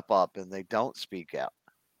step up and they don't speak out,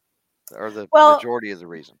 or the Well, majority of the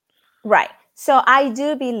reason? right. So I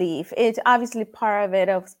do believe it's obviously part of it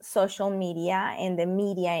of social media and the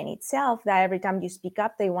media in itself, that every time you speak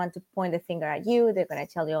up, they want to point the finger at you. They're going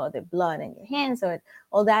to tell you all the blood in your hands or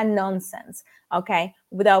all that nonsense. Okay.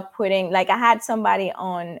 Without putting, like, I had somebody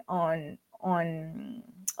on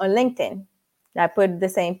LinkedIn that put the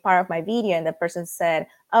same part of my video, and the person said,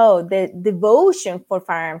 "Oh, the devotion for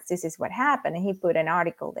firearms, this is what happened." And he put an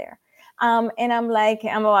article there. And I'm like,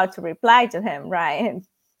 I'm about to reply to him, right? And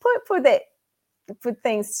put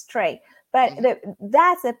things straight. But Hmm.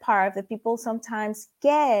 that's a part that people sometimes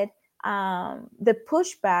get, the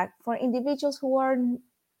pushback for individuals who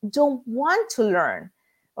don't want to learn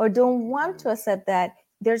or don't want to accept that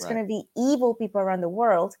there's Right. going to be evil people around the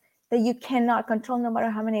world that you cannot control no matter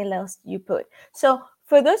how many laws you put. So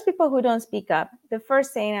for those people who don't speak up, the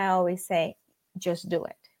first thing I always say, just do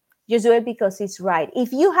it. Just do it because it's right.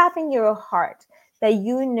 If you have in your heart that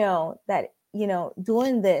you know that,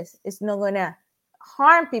 doing this is not going to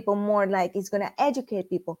harm people, more like it's going to educate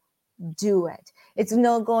people, do it. It's Hmm.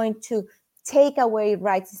 not going to take away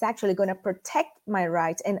rights. It's actually going to protect my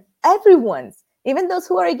rights and everyone's, even those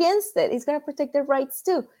who are against it. It's going to protect their rights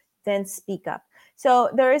too. Then speak up. So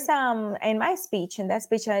there is, in my speech, in that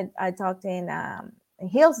speech I talked in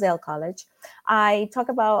Hillsdale College, I talk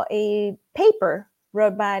about a paper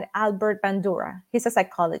wrote by Albert Bandura. He's a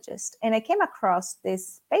psychologist, and I came across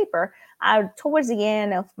this paper towards the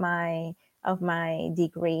end of my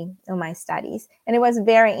degree, of my studies. And it was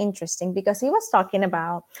very interesting because he was talking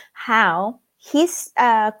about how his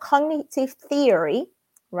cognitive theory,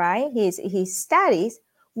 right, his studies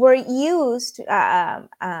were used, a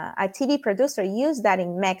TV producer used that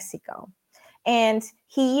in Mexico. And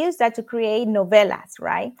he used that to create novelas,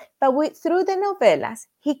 right? But through the novelas,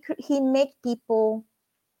 he made people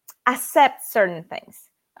accept certain things.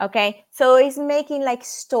 Okay, so it's making like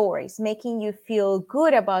stories, making you feel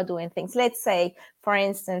good about doing things. Let's say, for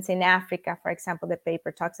instance, in Africa, for example, the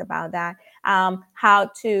paper talks about that,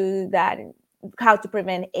 how to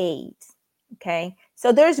prevent AIDS. Okay,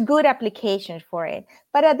 so there's good applications for it,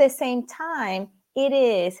 but at the same time, it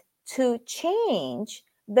is to change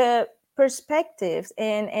the perspectives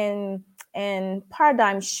and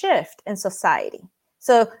paradigm shift in society.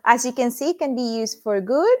 So as you can see, it can be used for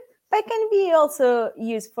good, but can be also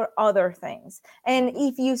used for other things. And Hmm.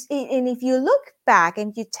 if you look back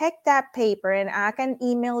and you take that paper, and I can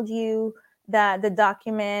email you the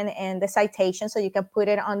document and the citation, so you can put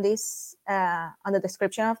it on this on the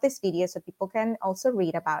description of this video, so people can also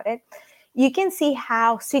read about it. You can see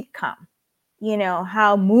how sitcom,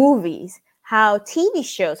 how movies, how TV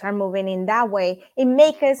shows are moving in that way. It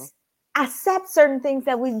makes Hmm. us accept certain things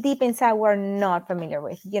that we deep inside we're not familiar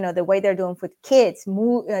with. The way they're doing with kids,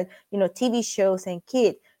 TV shows and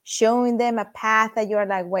kids, showing them a path that you're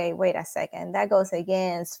like, wait a second, that goes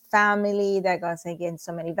against family, that goes against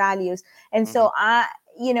so many values. And Hmm. so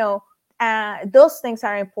those things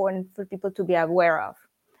are important for people to be aware of.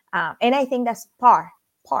 And I think that's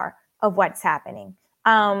part of what's happening.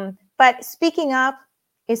 But speaking up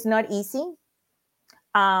is not easy.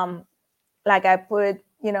 Um, like I put,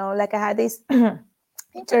 like I had this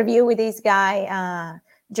interview with this guy,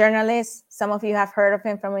 journalist. Some of you have heard of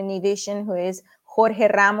him from Univision, who is Jorge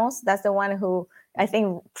Ramos. That's the one who I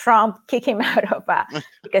think Trump kicked him out of,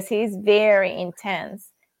 because he's very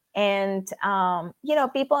intense. And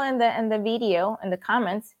people in the video, in the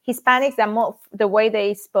comments, Hispanics, the way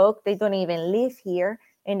they spoke, they don't even live here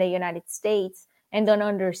in the United States and don't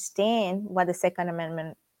understand what the Second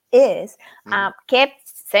Amendment is. Hmm. Kept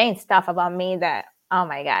saying stuff about me that, oh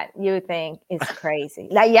my God, you think it's crazy.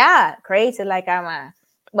 Like, yeah, crazy. Like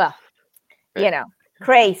well, Right. you know,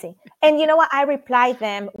 crazy. And you know what? I replied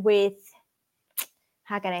them with,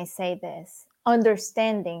 how can I say this?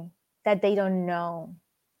 Understanding that they don't know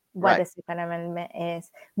what Right. the Second Amendment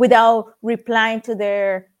is, without replying to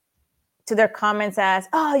their comments as,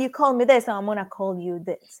 oh, you called me this, so I'm gonna call you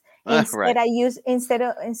this. Right. Instead I use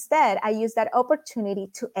that opportunity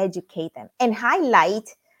to educate them and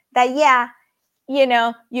highlight that, yeah,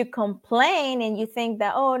 you complain and you think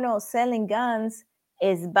that, oh no, selling guns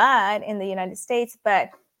is bad in the United States, but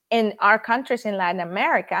in our countries in Latin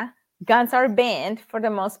America, guns are banned for the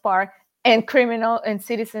most part, and criminal and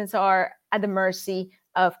citizens are at the mercy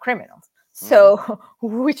of criminals. Hmm. So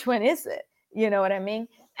which one is it? You know what I mean?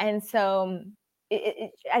 And so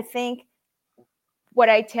I think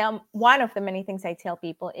one of the many things I tell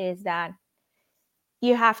people is that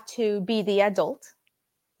you have to be the adult,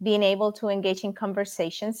 being able to engage in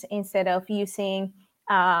conversations instead of using,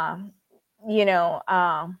 uh, you know,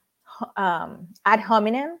 ad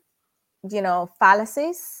hominem,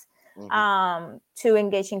 fallacies, Hmm. to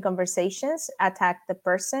engage in conversations. Attack the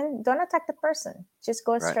person. Don't attack the person. Just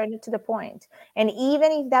go Right. straight to the point. And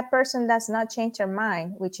even if that person does not change their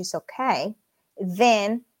mind, which is okay,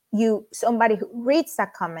 then somebody who reads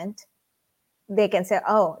that comment, they can say,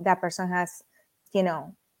 oh, that person you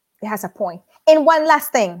know, has a point. And one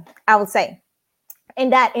last thing I will say,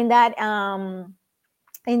 in that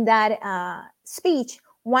speech,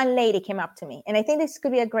 one lady came up to me, and I think this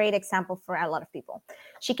could be a great example for a lot of people.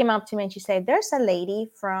 She came up to me and she said, there's a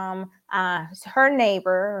lady from her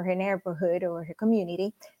neighbor or her neighborhood or her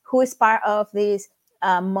community who is part of this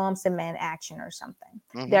Moms Demand Action or something.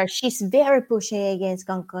 Hmm. There, she's very pushing against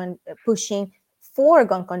pushing for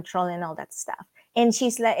gun control and all that stuff. And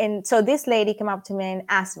she's like, and so this lady came up to me and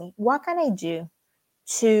asked me, what can I do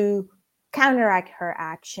to counteract her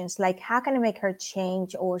actions? Like, how can I make her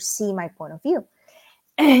change or see my point of view?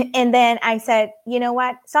 And then I said, you know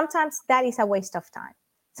what? Sometimes that is a waste of time.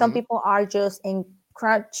 Some Hmm. people are just in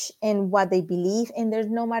crutch in what they believe, and there's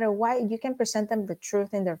no matter what, you can present them the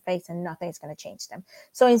truth in their face and nothing is going to change them.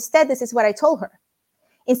 So instead, this is what I told her.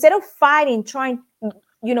 Instead of fighting, trying,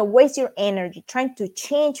 waste your energy trying to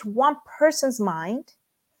change one person's mind,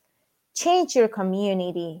 change your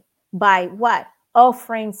community by what?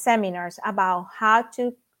 Offering seminars about how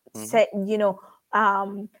to Hmm. set,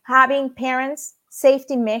 having parents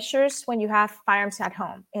safety measures when you have firearms at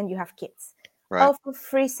home and you have kids. Right. Offer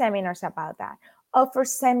free seminars about that. Offer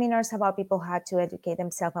seminars about people how to educate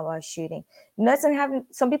themselves about shooting. Doesn't have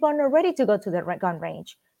some people are not ready to go to the gun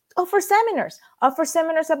range. Offer seminars. Offer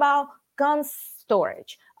seminars about gun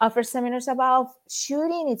storage. Offer seminars about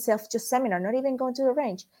shooting itself, just seminar, not even going to the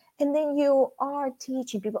range. And then you are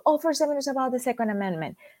teaching people. Offer seminars about the Second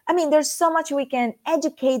Amendment. I mean, there's so much we can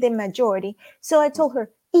educate the majority. So I told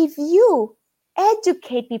her, if you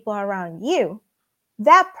educate people around you,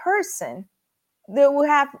 that person, they will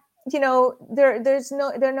have, they're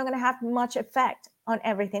not going to have much effect on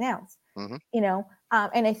everything else. Hmm.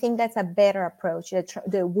 And I think that's a better approach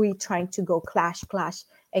that we trying to go clash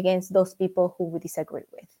against those people who we disagree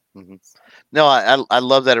with. Hmm. No, I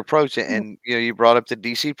love that approach, and you brought up the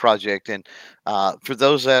DC project, and for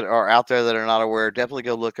those that are out there that are not aware, definitely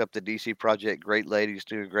go look up the DC project. Great ladies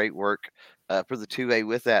do great work for the 2A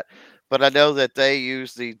with that. But I know that they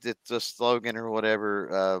use the slogan or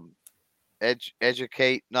whatever,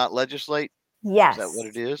 educate, not legislate. Is that what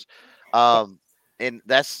it Yes. is? Um, and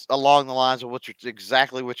that's along the lines of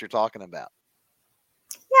exactly what you're talking about.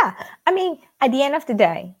 Yeah. I mean, at the end of the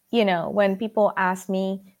day, when people ask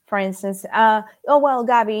me, for instance, oh, well,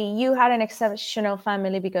 Gabby, you had an exceptional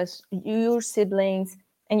family because your siblings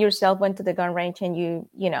and yourself went to the gun range and you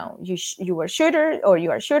were shooters or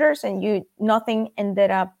you are shooters and nothing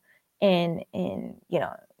ended up in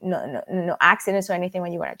no accidents or anything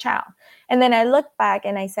when you were a child. And then I look back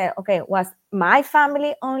and I said, okay, was my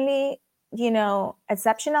family only,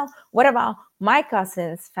 exceptional? What about my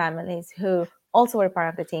cousins' families who also were part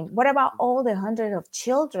of the team? What about all the hundreds of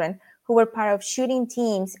children who were part of shooting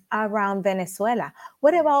teams around Venezuela?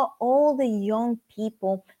 What about all the young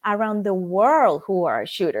people around the world who are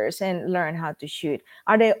shooters and learn how to shoot?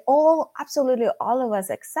 Are they all, absolutely all of us,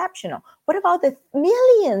 exceptional? What about the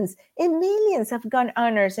millions and millions of gun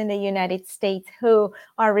owners in the United States who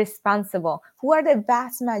are responsible? Who are the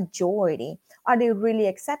vast majority? Are they really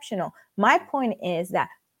exceptional? My point is that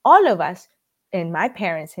all of us, and my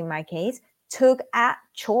parents in my case,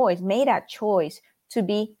 made a choice to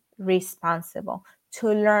be responsible, to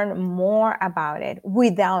learn more about it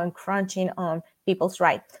without crunching on people's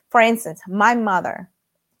rights. For instance, my mother,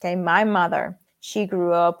 she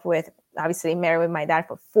grew up with, obviously married with my dad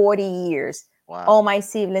for 40 years. Wow. All my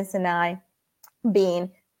siblings and I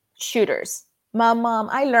being shooters. My mom,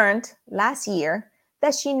 I learned last year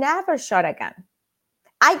that she never shot a gun.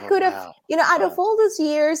 I Oh could have, wow. out of Wow. all those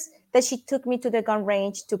years that she took me to the gun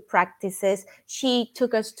range to practices, she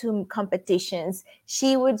took us to competitions.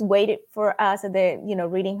 She would wait for us at the,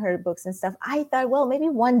 reading her books and stuff. I thought, well, maybe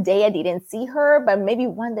one day I didn't see her, but maybe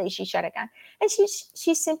one day she shot a gun. And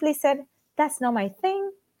she simply said, that's not my thing.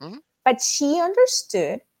 Hmm. But she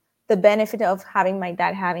understood the benefit of having my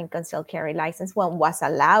dad having concealed carry license when was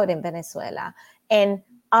allowed in Venezuela, and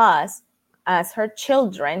us as her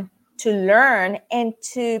children to learn and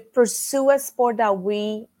to pursue a sport that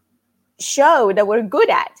we show that we're good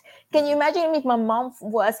at. Can you imagine if my mom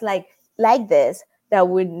was like this? that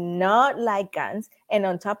would not like guns. And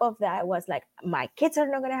on top of that, was like, my kids are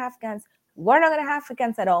not going to have guns. We're not going to have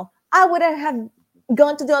guns at all. I wouldn't have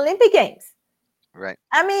gone to the Olympic Games. Right.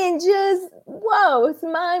 I mean, just whoa, it's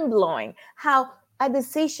mind blowing how a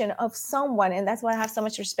decision of someone, and that's why I have so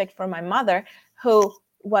much respect for my mother, who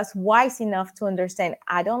was wise enough to understand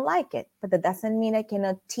I don't like it, but that doesn't mean I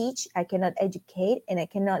cannot teach, I cannot educate, and I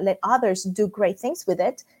cannot let others do great things with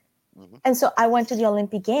it. Mm-hmm. And so I went to the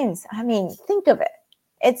Olympic Games. I mean, think of it.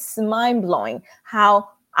 It's mind blowing how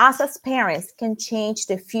us as parents can change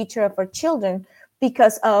the future of our children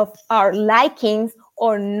because of our likings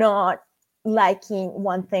or not liking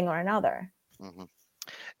one thing or another. Mm-hmm.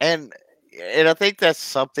 And I think that's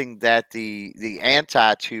something that the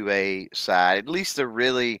anti 2A side, at least the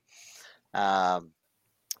really um,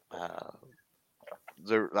 uh,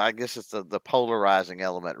 the I guess it's the polarizing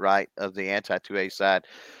element, right, of the anti 2A side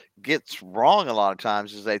gets wrong a lot of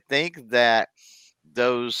times is they think that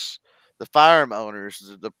those the firearm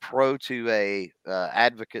owners, the pro 2A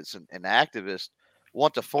advocates and activists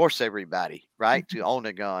want to force everybody, right, to own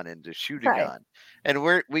a gun and to shoot a Right. gun. And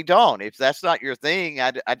we don't. If that's not your thing,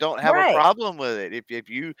 I don't have a Right. problem with it. If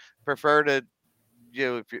you prefer to,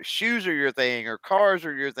 if your shoes are your thing or cars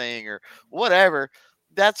are your thing or whatever,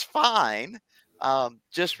 that's fine.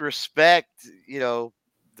 Just respect,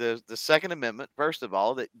 the Second Amendment, first of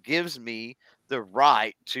all, that gives me the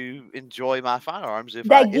right to enjoy my firearms That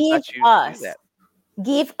if I choose to do that.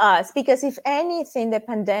 give us, because if anything, the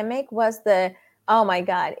pandemic was the, oh my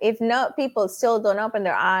God, if not, people still don't open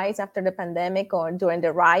their eyes after the pandemic or during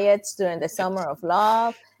the riots, during the summer of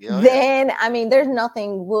love, Yeah, yeah. then, I mean, there's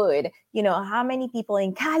nothing would, how many people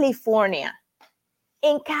in California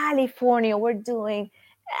were doing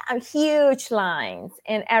huge lines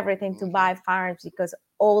and everything to Hmm. buy firearms because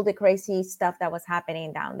all the crazy stuff that was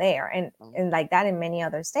happening down there, and Hmm. and like that in many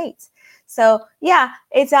other states. So yeah,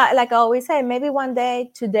 it's like I always say, maybe one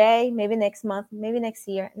day, today, maybe next month, maybe next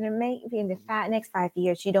year, and then maybe in the Hmm. next 5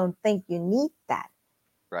 years, you don't think you need that,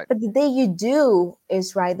 Right. but the day you do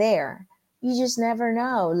is right there. You just never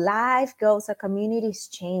know. Life goes, our communities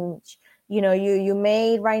change. You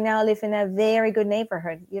may right now live in a very good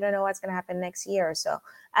neighborhood. You don't know what's going to happen next year or so.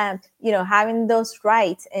 Having those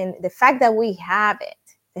rights and the fact that we have it,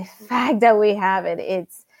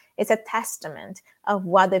 it's a testament of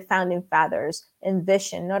what the founding fathers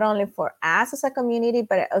envisioned, not only for us as a community,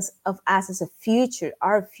 but of us as a future,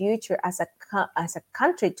 our future as a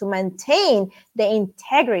country, to maintain the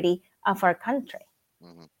integrity of our country.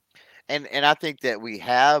 Hmm. And I think that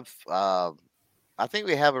I think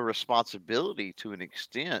we have a responsibility to an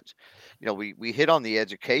extent. We hit on the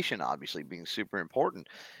education obviously being super important,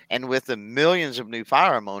 and with the millions of new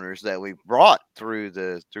firearm owners that we've brought through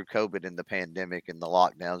COVID and the pandemic and the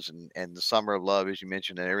lockdowns and the summer of love, as you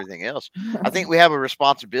mentioned, and everything else, I think we have a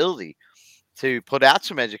responsibility to put out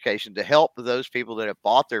some education to help those people that have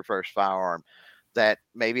bought their first firearm that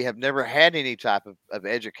maybe have never had any type of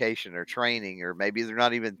education or training, or maybe they're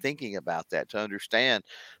not even thinking about that, to understand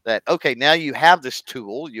that, okay, now you have this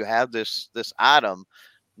tool, you have this item,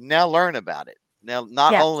 now learn about it. Now,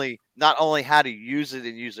 Yes. not only how to use it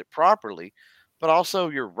and use it properly, but also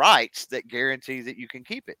your rights that guarantee that you can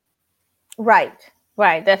keep it. Right,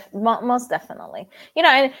 right. Most definitely.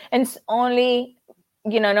 And it's only,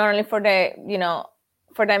 not only for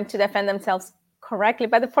for them to defend themselves correctly,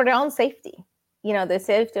 but for their own safety. The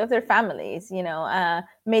safety of their families.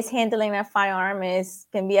 Mishandling a firearm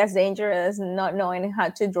can be as dangerous as not knowing how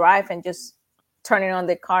to drive and just turning on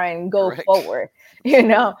the car and go Correct. forward. You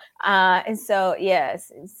know, Absolutely. and so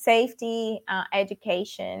yes, safety,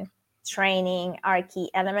 education, training are key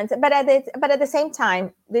elements. But at the same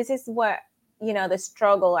time, this is what the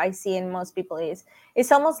struggle I see in most people is.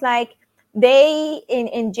 It's almost like they,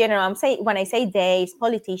 in general, when I say they, it's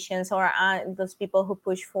politicians or those people who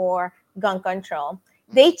push for gun control.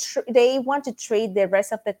 Hmm. They want to treat the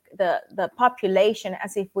rest of the population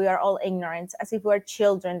as if we are all ignorant, as if we're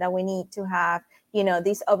children that we need to have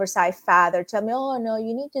this oversized father tell me, oh no,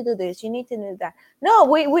 you need to do this, you need to do that. No,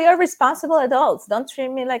 we are responsible adults. Don't treat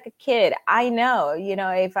me like a kid. I know,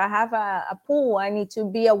 if I have a pool, I need to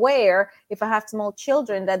be aware, if I have small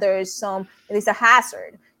children, that there's a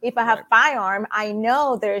hazard. If I have Right. firearm, I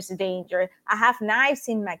know there's danger. I have knives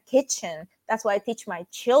in my kitchen. That's why I teach my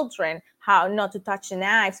children how not to touch the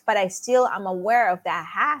knives, but I still am aware of that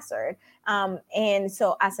hazard. And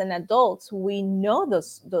so as an adult, we know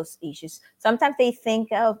those issues. Sometimes they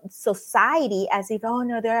think of society as if, oh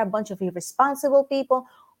no, they're a bunch of irresponsible people.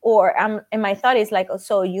 Or and my thought is like, oh,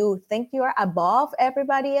 so you think you're above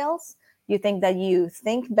everybody else? You think that you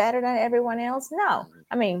think better than everyone else? No. Hmm.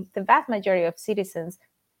 I mean, the vast majority of citizens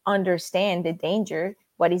understand the danger,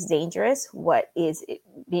 what is dangerous, what is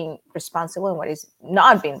being responsible, and what is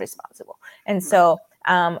not being responsible. And so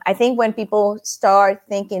I think when people start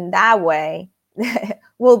thinking that way,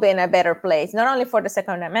 we'll be in a better place, not only for the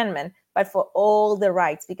Second Amendment, but for all the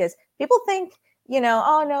rights. Because people think,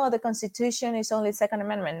 oh no, the Constitution is only Second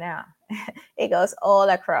Amendment now. It goes all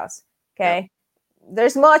across. Yep. Okay.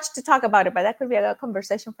 There's much to talk about it, but that could be a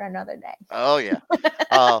conversation for another day. Oh yeah.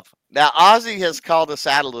 Now Ozzy has called us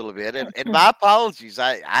out a little bit, and my apologies.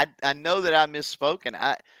 I know that I misspoke, and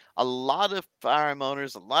a lot of firearm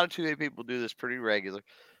owners, a lot of 2A people do this pretty regular.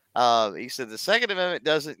 He said the Second Amendment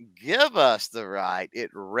doesn't give us the right;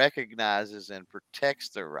 it recognizes and protects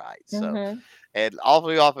the right. So, Mm-hmm. and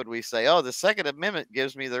awfully often we say, "Oh, the Second Amendment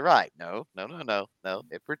gives me the right." No, no, no, no, no.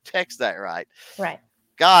 It protects that right. Right.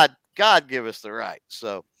 God give us the right.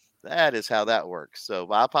 So that is how that works. So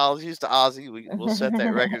my apologies to Ozzy. We'll set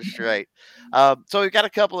that record straight. So we've got a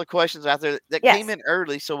couple of questions out there that came Yes. in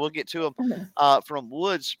early, so we'll get to them. Mhm. From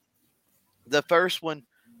Woods, the first one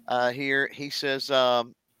here, he says,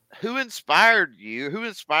 who inspired you? Who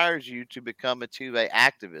inspires you to become a 2A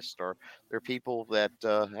activist? Or there are people that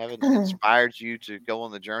haven't inspired you to go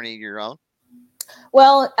on the journey of your own?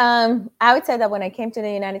 Well, I would say that when I came to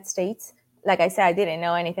the United States, like I said, I didn't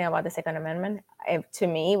know anything about the Second Amendment. To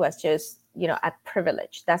me, it was just, a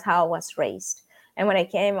privilege. That's how I was raised. And when I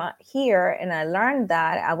came here and I learned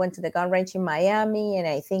that, I went to the gun range in Miami, and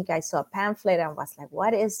I think I saw a pamphlet and was like,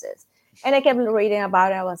 what is this? And I kept reading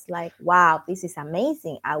about it. I was like, wow, this is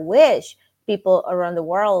amazing. I wish people around the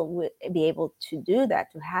world would be able to do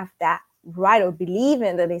that, to have that right, or believe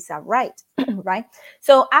in that it's a right, right?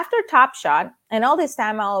 So after Top Shot, and all this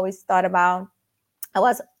time I always thought about,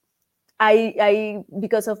 I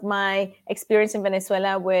because of my experience in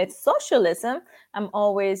Venezuela with socialism, I'm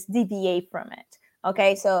always deviate from it.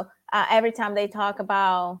 Okay, so every time they talk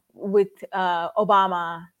about with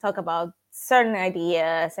Obama, talk about certain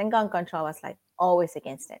ideas and gun control, I was like always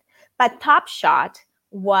against it. But Top Shot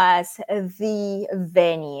was the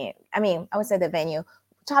venue. I mean, I would say the venue.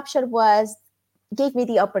 Top Shot gave me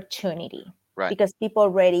the opportunity, Right. because people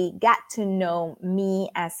already got to know me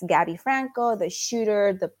as Gabby Franco, the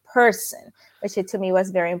shooter, the person, which to me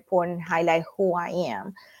was very important, highlight who I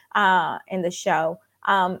am in the show.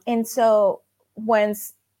 And so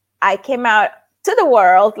once I came out to the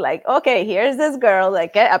world, like, okay, here's this girl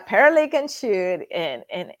that apparently can shoot and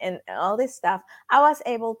all this stuff, I was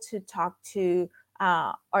able to talk to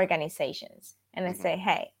organizations and I say,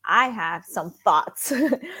 hey, I have some thoughts.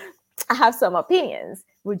 I have some opinions.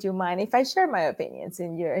 Would you mind if I share my opinions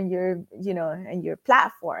in your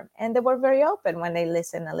platform? And they were very open when they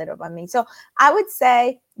listened a little about me. So I would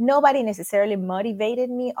say nobody necessarily motivated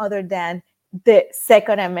me other than the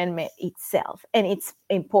Second Amendment itself and its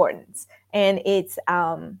importance and its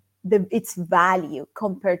value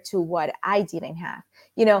compared to what I didn't have.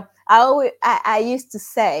 I used to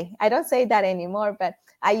say, I don't say that anymore, but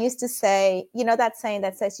I used to say, that saying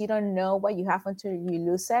that says you don't know what you have until you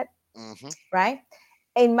lose it. Mm-hmm. Right?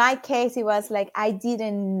 In my case, it was like I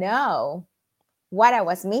didn't know what I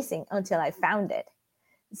was missing until I found it.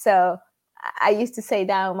 So I used to say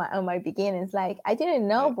that on my beginnings, like I didn't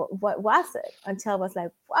know what was it until I was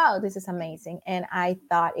like, wow, this is amazing. And I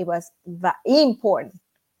thought it was important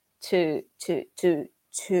to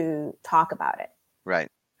talk about it. Right.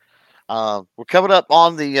 We're coming up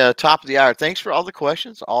on the top of the hour. Thanks for all the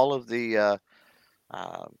questions, all of the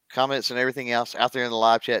comments and everything else out there in the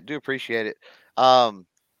live chat. Do appreciate it.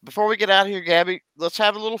 Before we get out of here, Gabby, let's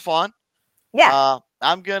have a little fun. Yeah.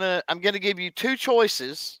 I'm gonna give you two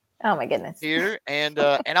choices Oh my goodness. here, and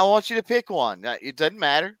I want you to pick one. It doesn't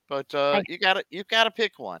matter, but you gotta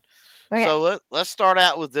pick one. Okay. So let's start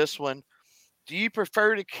out with this one. Do you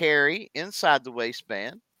prefer to carry inside the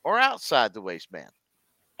waistband or outside the waistband?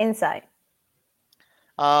 Inside.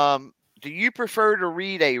 Do you prefer to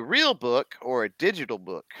read a real book or a digital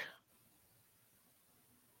book?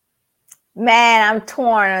 Man, I'm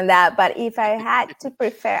torn on that. But if I had to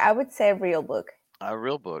prefer, I would say real book. A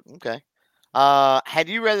real book. Okay. Had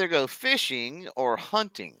you rather go fishing or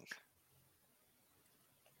hunting?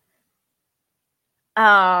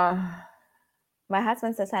 My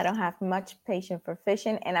husband says I don't have much patience for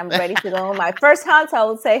fishing, and I'm ready to go on my first hunt. So I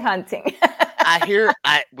would say hunting.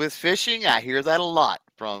 With fishing, I hear that a lot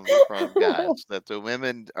from guys that the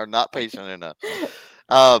women are not patient enough.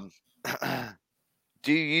 Um,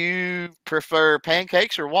 do you prefer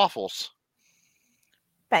pancakes or waffles?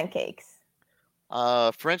 Pancakes,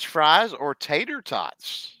 French fries or tater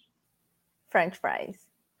tots? French fries,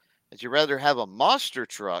 Would you rather have a monster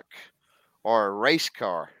truck or a race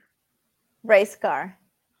car? race car.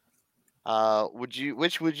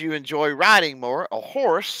 Which would you enjoy riding more, a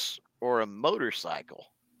horse or a motorcycle?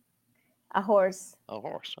 A horse. A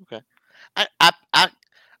horse. Okay.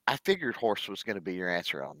 I figured horse was going to be your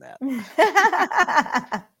answer on that.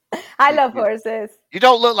 I love horses. You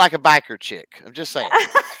don't look like a biker chick. I'm just saying.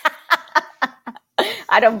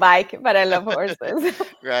 I don't bike, but I love horses.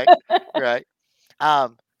 Right.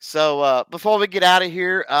 So before we get out of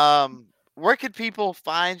here, where can people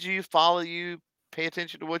find you, follow you, pay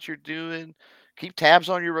attention to what you're doing, keep tabs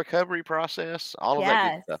on your recovery process, all of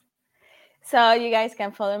that good stuff? So you guys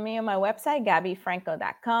can follow me on my website,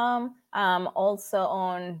 gabbyfranco.com. Also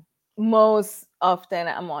on most often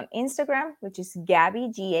I'm on Instagram, which is Gabby,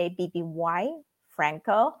 Gabby,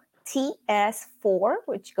 Franco, TS4,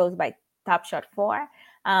 which goes by Top Shot 4.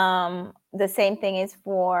 The same thing is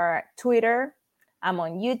for Twitter. I'm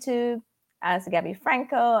on YouTube as Gabby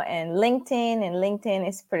Franco and LinkedIn. And LinkedIn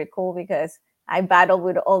is pretty cool because I battle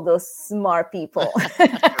with all those smart people.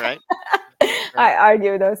 Right. I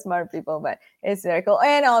argue with those smart people, but it's very cool.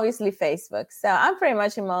 And obviously Facebook. So I'm pretty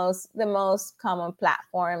much in the most common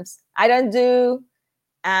platforms. I don't do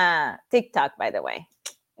TikTok, by the way.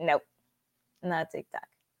 Nope, not TikTok.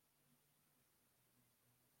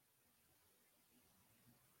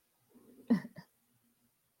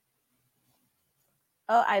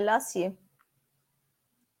 Oh, I lost you.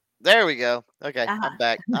 There we go. Okay, I'm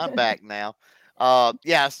back. I'm back now.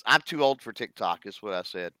 Yes, I'm too old for TikTok is what I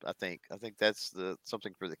said. I think that's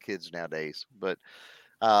something for the kids nowadays. But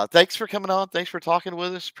thanks for coming on. Thanks for talking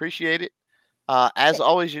with us. Appreciate it. As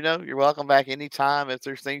always, you're welcome back anytime. If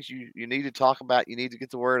there's things you need to talk about, you need to get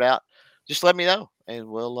the word out, just let me know and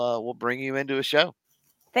we'll bring you into a show.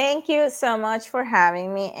 Thank you so much for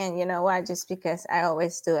having me. And you know what? Just because I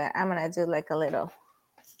always do it, I'm gonna do like a little.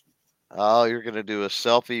 Oh, you're gonna do a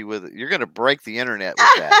selfie with it. You're gonna break the internet with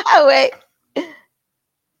that. Wait.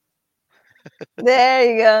 There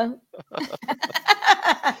you go.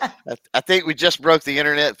 I think we just broke the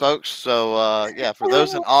internet, folks. So yeah, for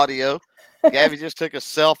those in audio, Gabby just took a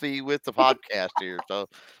selfie with the podcast here. So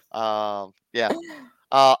yeah.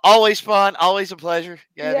 Always fun, always a pleasure.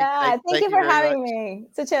 Gabby, yeah, thank you for having much. me.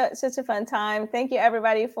 Such a fun time. Thank you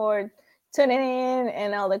everybody for tuning in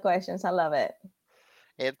and all the questions. I love it.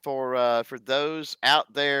 And for those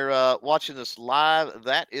out there watching this live,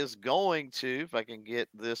 that is going to, if I can get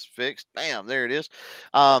this fixed, bam, there it is.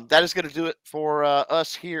 That is going to do it for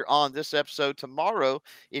us here on this episode. Tomorrow,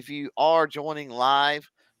 if you are joining live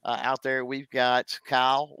out there, we've got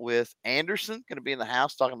Kyle with Anderson going to be in the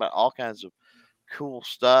house talking about all kinds of cool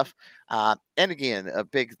stuff. And again, a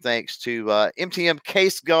big thanks to MTM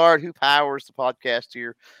Case Guard, who powers the podcast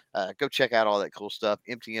here. Go check out all that cool stuff.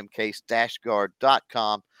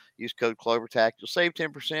 MTMcase-guard.com. Use code CloverTac. You'll save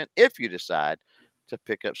 10% if you decide to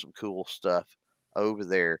pick up some cool stuff over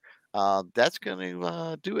there. That's going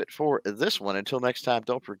to do it for this one. Until next time,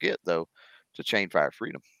 don't forget, though, to chain fire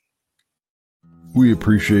freedom. We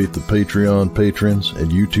appreciate the Patreon patrons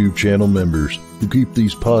and YouTube channel members who keep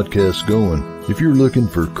these podcasts going. If you're looking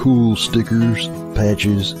for cool stickers,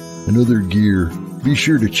 patches, and other gear, be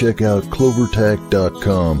sure to check out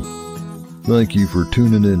CloverTac.com. Thank you for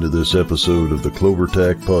tuning into this episode of the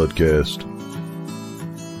CloverTac Podcast.